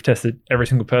thought they would have tested every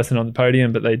single person on the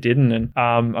podium, but they didn't. And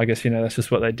I guess that's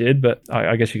just what they did. But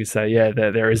I guess you could say, yeah,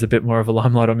 there is a bit more of a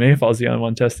limelight on me if I was the only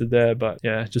one tested there. But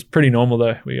yeah, just pretty normal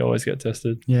though. We always get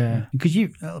tested. Yeah, because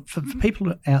for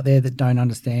people out there that don't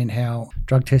understand how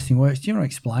drug testing works, do you want to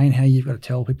explain how you've got to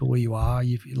tell people where you are?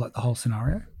 You've like the whole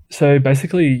scenario. So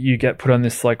basically, you get put on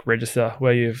this like register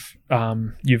where you've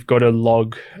got to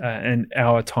log an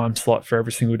hour time slot for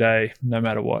every single day, no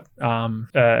matter what. And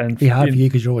it'd be hard for you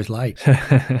because you're always late.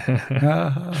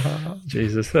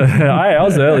 Jesus, I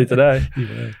was early today.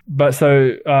 Yeah. But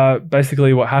so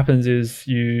basically, what happens is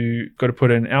you got to put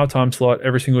an hour time slot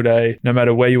every single day, no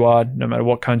matter where you are, no matter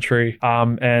what country.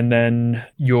 And then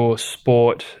your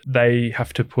sport, they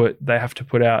have to put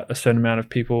out a certain amount of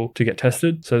people to get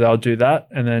tested. So they'll do that,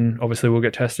 and then obviously we'll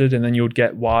get tested, and then you would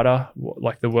get WADA,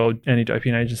 like the World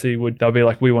Anti-Doping Agency they'll be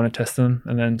like, we want to test them.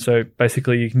 And then so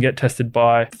basically you can get tested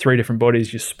by 3 different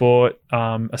bodies: your sport,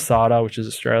 ASADA, which is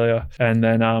Australia, and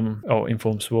then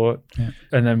Informed Sport,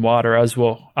 and then WADA as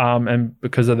well. And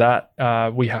because of that,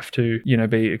 we have to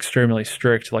be extremely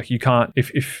strict. Like, you can't,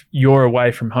 if you're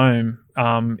away from home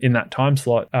in that time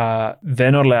slot,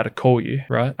 they're not allowed to call you,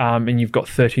 right? And you've got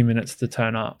 30 minutes to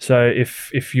turn up. So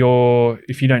if you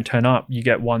don't turn up, you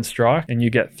get 1 strike, and you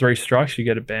get 3 strikes, you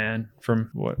get a ban,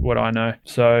 from what I know.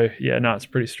 So yeah, no, it's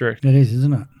pretty strict. It is,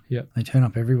 isn't it? Yeah, they turn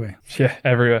up everywhere. Yeah,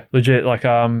 everywhere, legit. Like,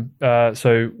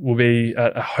 so we'll be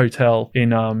at a hotel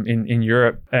in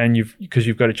Europe, and because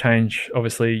you've got to change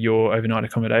obviously your overnight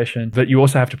accommodation, but you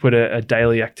also have to put a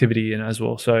daily activity in as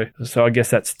well. So I guess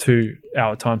that's 2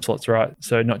 hour time slots, right?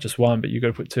 So not just 1, but you've got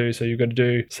to put 2. So you've got to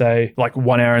do, say, like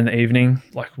 1 hour in the evening,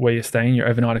 like where you're staying, your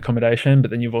overnight accommodation,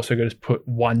 but then you've also got to put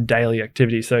 1 daily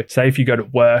activity. So say if you go to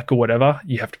work or whatever,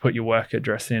 you have to put your work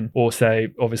address in, or say,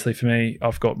 obviously for me,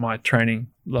 I've got my training,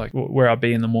 like where I'll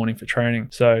be in the morning for training.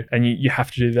 So, and you have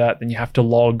to do that. Then you have to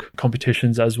log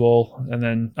competitions as well. And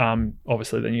then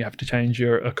obviously then you have to change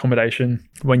your accommodation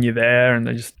when you're there. And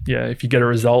they just, if you get a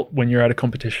result when you're at a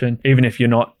competition, even if you're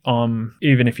not,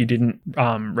 even if you didn't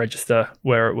register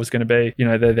where it was going to be,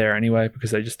 they're there anyway,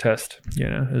 because they just test,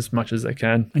 as much as they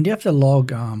can. And do you have to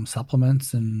log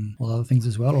supplements and all other things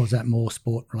as well, or is that more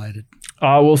sport related?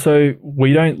 Well, so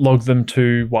we don't log them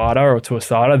to WADA or to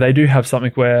ASADA. They do have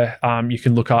something where you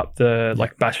can look up the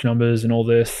like batch numbers and all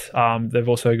this. They've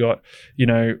also got,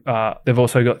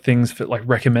 things for like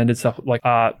recommended stuff. Like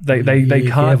they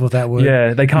can't. With that word.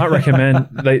 Yeah, they can't recommend.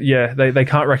 They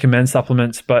can't recommend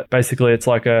supplements. But basically, it's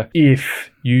like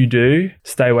if you do,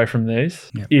 stay away from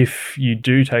these. Yep. If you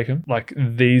do take them, like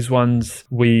these ones,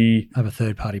 we have a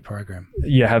third party program.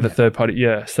 Yeah, have a third party.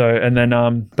 Yeah. So, and then,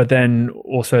 but then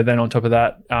also then on top of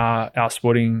that, our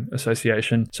sporting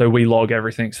association. So we log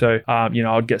everything. So,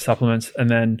 I'd get supplements, and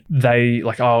then they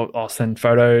like, I'll send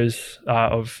photos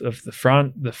of the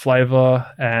front, the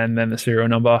flavor, and then the serial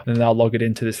number. And they'll log it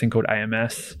into this thing called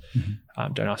AMS. Mm-hmm.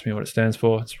 Don't ask me what it stands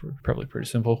for. It's probably pretty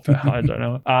simple, but I don't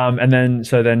know. And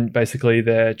then basically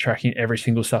they're tracking every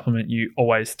single supplement you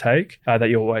always take, that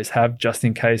you always have, just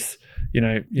in case,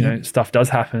 stuff does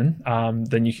happen.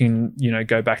 Then you can,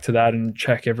 go back to that and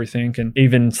check everything, and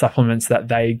even supplements that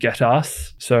they get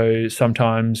us. So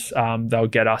sometimes they'll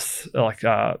get us like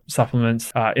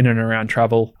supplements in and around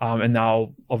travel, and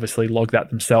they'll obviously log that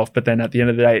themselves. But then at the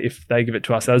end of the day, if they give it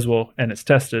to us as well and it's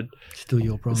tested, still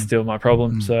your problem. It's still my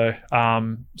problem. So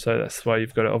that's why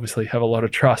you've got to obviously have a lot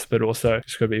of trust, but also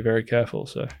just got to be very careful.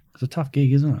 So It's a tough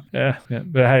gig, isn't it? Yeah.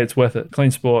 But hey, it's worth it.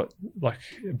 Clean sport,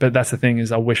 but that's the thing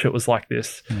is I wish it was like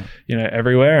this,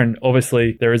 everywhere. And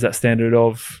obviously there is that standard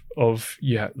of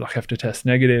you have to test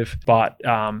negative, but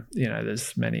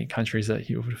there's many countries that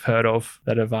you would have heard of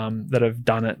that have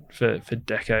done it for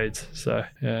decades. So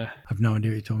yeah, I've no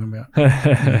idea what you're talking about.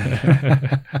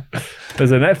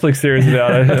 There's a Netflix series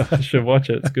about it. I should watch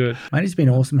it. It's good. Mate, it's been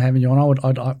awesome having you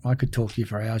on. I could talk to you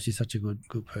for hours. You're such a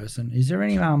good person. Is there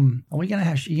any are we going to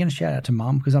have? You're going to shout out to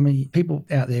Mum, because I mean people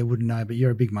out there wouldn't know, but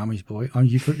you're a big mummy's boy.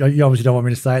 You obviously don't want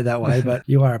me to say it that way, but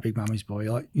you are a big mummy's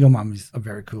boy. Like, your mum is a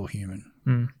very cool human.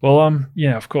 Well,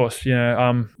 yeah, of course,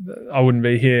 I wouldn't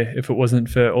be here if it wasn't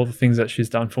for all the things that she's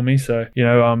done for me. So,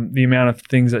 the amount of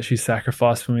things that she's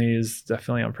sacrificed for me is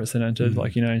definitely unprecedented.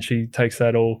 And she takes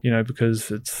that all,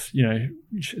 because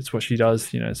it's what she does,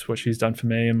 it's what she's done for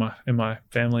me and my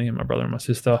family and my brother and my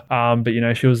sister. But,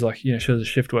 she was she was a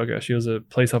shift worker. She was a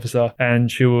police officer,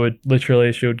 and she would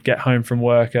get home from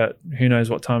work at who knows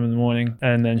what time in the morning.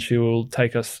 And then she'll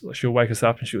wake us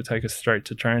up and she would take us straight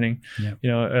to training,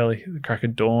 early crack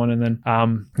of dawn. And then,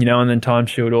 and then times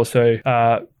she would also,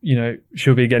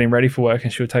 she'll be getting ready for work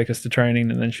and she'll take us to training,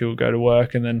 and then she'll go to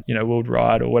work, and then, we'll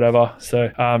ride or whatever.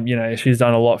 So, she's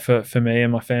done a lot for me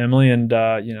and my family, and,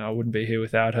 I wouldn't be here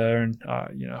without her. And,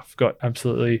 I've got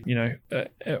absolutely,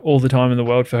 all the time in the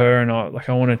world for her. And I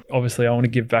want to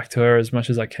give back to her as much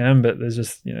as I can, but there's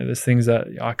just, there's things that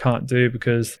I can't do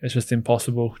because it's just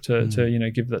impossible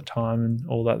to give that time and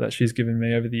all that she's given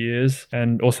me over the years.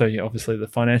 And also, obviously the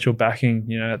financial backing,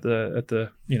 at the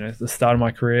start of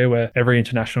my career, where every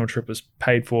international trip was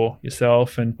paid for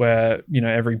yourself, and where,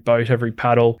 every boat, every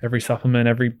paddle, every supplement,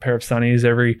 every pair of sunnies,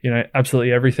 every,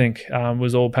 absolutely everything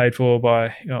was all paid for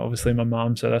by, obviously my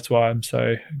mum. So that's why I'm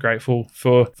so grateful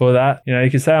for that.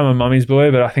 You could say I'm a mummy's boy,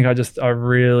 but I think I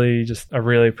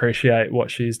really appreciate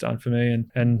what she's done for me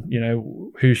and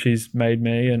who she's made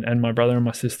me and my brother and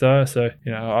my sister. So,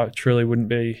 I truly wouldn't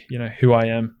be, who I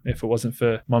am if it wasn't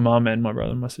for my mum and my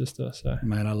brother and my sister. So,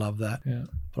 man, I love that. Yeah.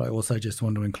 But I also just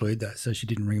wanted to include that so she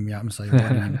didn't ring me up and say, why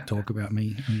didn't you talk about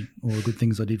me and all the good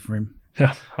things I did for him.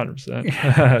 Yeah,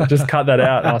 100%. Just cut that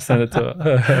out and I'll send it to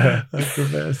her. That's the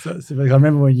best. I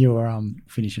remember when you were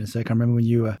finishing a second. I remember when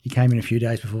you came in a few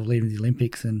days before leaving the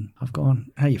Olympics, and I've gone,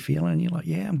 how you feeling? And you're like,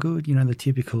 yeah, I'm good. The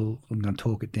typical, I'm going to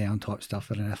talk it down type stuff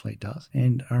that an athlete does.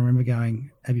 And I remember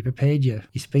going, have you prepared your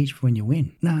speech for when you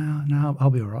win? No, I'll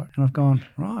be all right. And I've gone,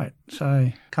 right.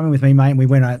 So come in with me, mate. And we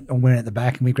went out the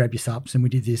back and we grabbed your sups and we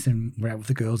did this, and we're out with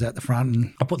the girls out the front,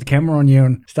 and I put the camera on you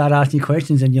and started asking you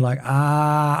questions, and you're like,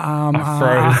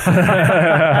 froze.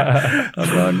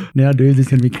 Now, dude, there's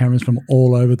going to be cameras from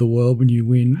all over the world when you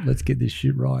win. Let's get this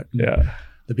shit right. Yeah.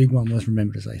 The big one was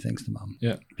remember to say thanks to Mum.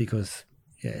 Yeah. Because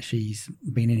she's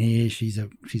been in here. She's a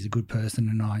good person,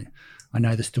 and I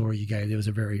know the story you gave. There was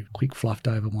a very quick fluffed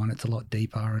over one. It's a lot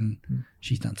deeper, and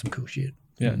she's done some cool shit.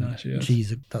 Yeah, no, she is. She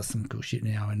does some cool shit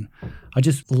now, and I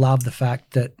just love the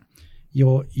fact that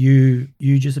you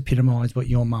just epitomise what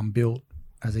your mum built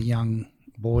as a young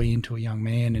boy into a young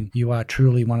man, and you are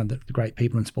truly one of the great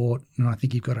people in sport. And I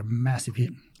think you've got a massive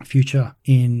future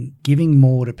in giving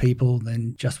more to people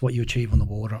than just what you achieve on the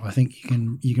water. I think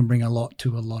you can bring a lot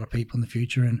to a lot of people in the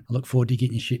future, and I look forward to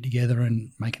getting your shit together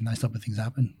and making those type of things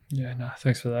happen. Yeah, no,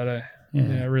 thanks for that.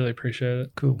 Yeah, I really appriciate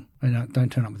it. Cool. And don't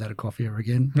turn up without a coffee ever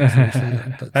again.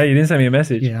 Hey, you didn't send me a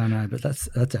message. Yeah, I know, but that's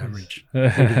average.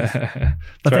 But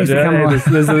thanks for coming on.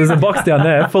 There's a box down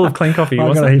there full of clean coffee.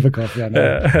 I've got a heap of coffee. I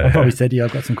know. I probably said to you,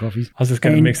 I've got some coffees. I was just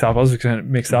going to mix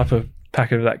up a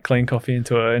packet of that clean coffee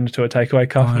into a takeaway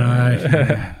cup. I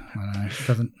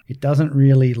know. It doesn't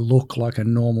really look like a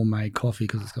normal made coffee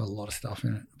because it's got a lot of stuff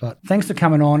in it. But thanks for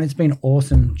coming on. It's been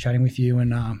awesome chatting with you,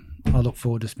 and I look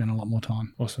forward to spending a lot more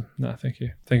time. Awesome. No, thank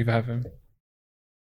you. Thank you for having me.